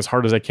working as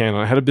hard as I can.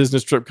 I had a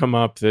business trip come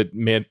up that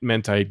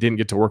meant I didn't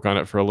get to work on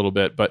it for a little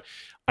bit, but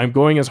I'm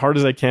going as hard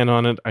as I can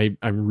on it. I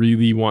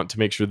really want to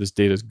make sure this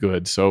data is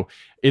good. So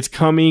it's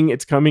coming.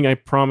 It's coming. I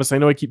promise. I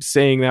know I keep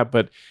saying that,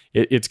 but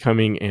it's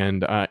coming,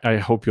 and I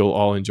hope you'll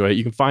all enjoy it.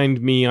 You can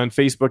find me on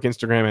Facebook,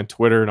 Instagram, and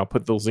Twitter, and I'll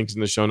put those links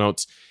in the show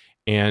notes.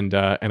 And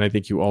I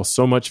thank you all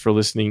so much for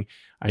listening.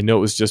 I know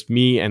it was just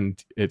me, and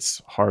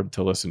it's hard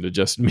to listen to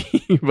just me,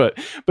 but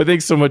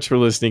thanks so much for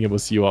listening, and we'll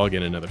see you all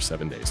again in another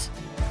 7 days.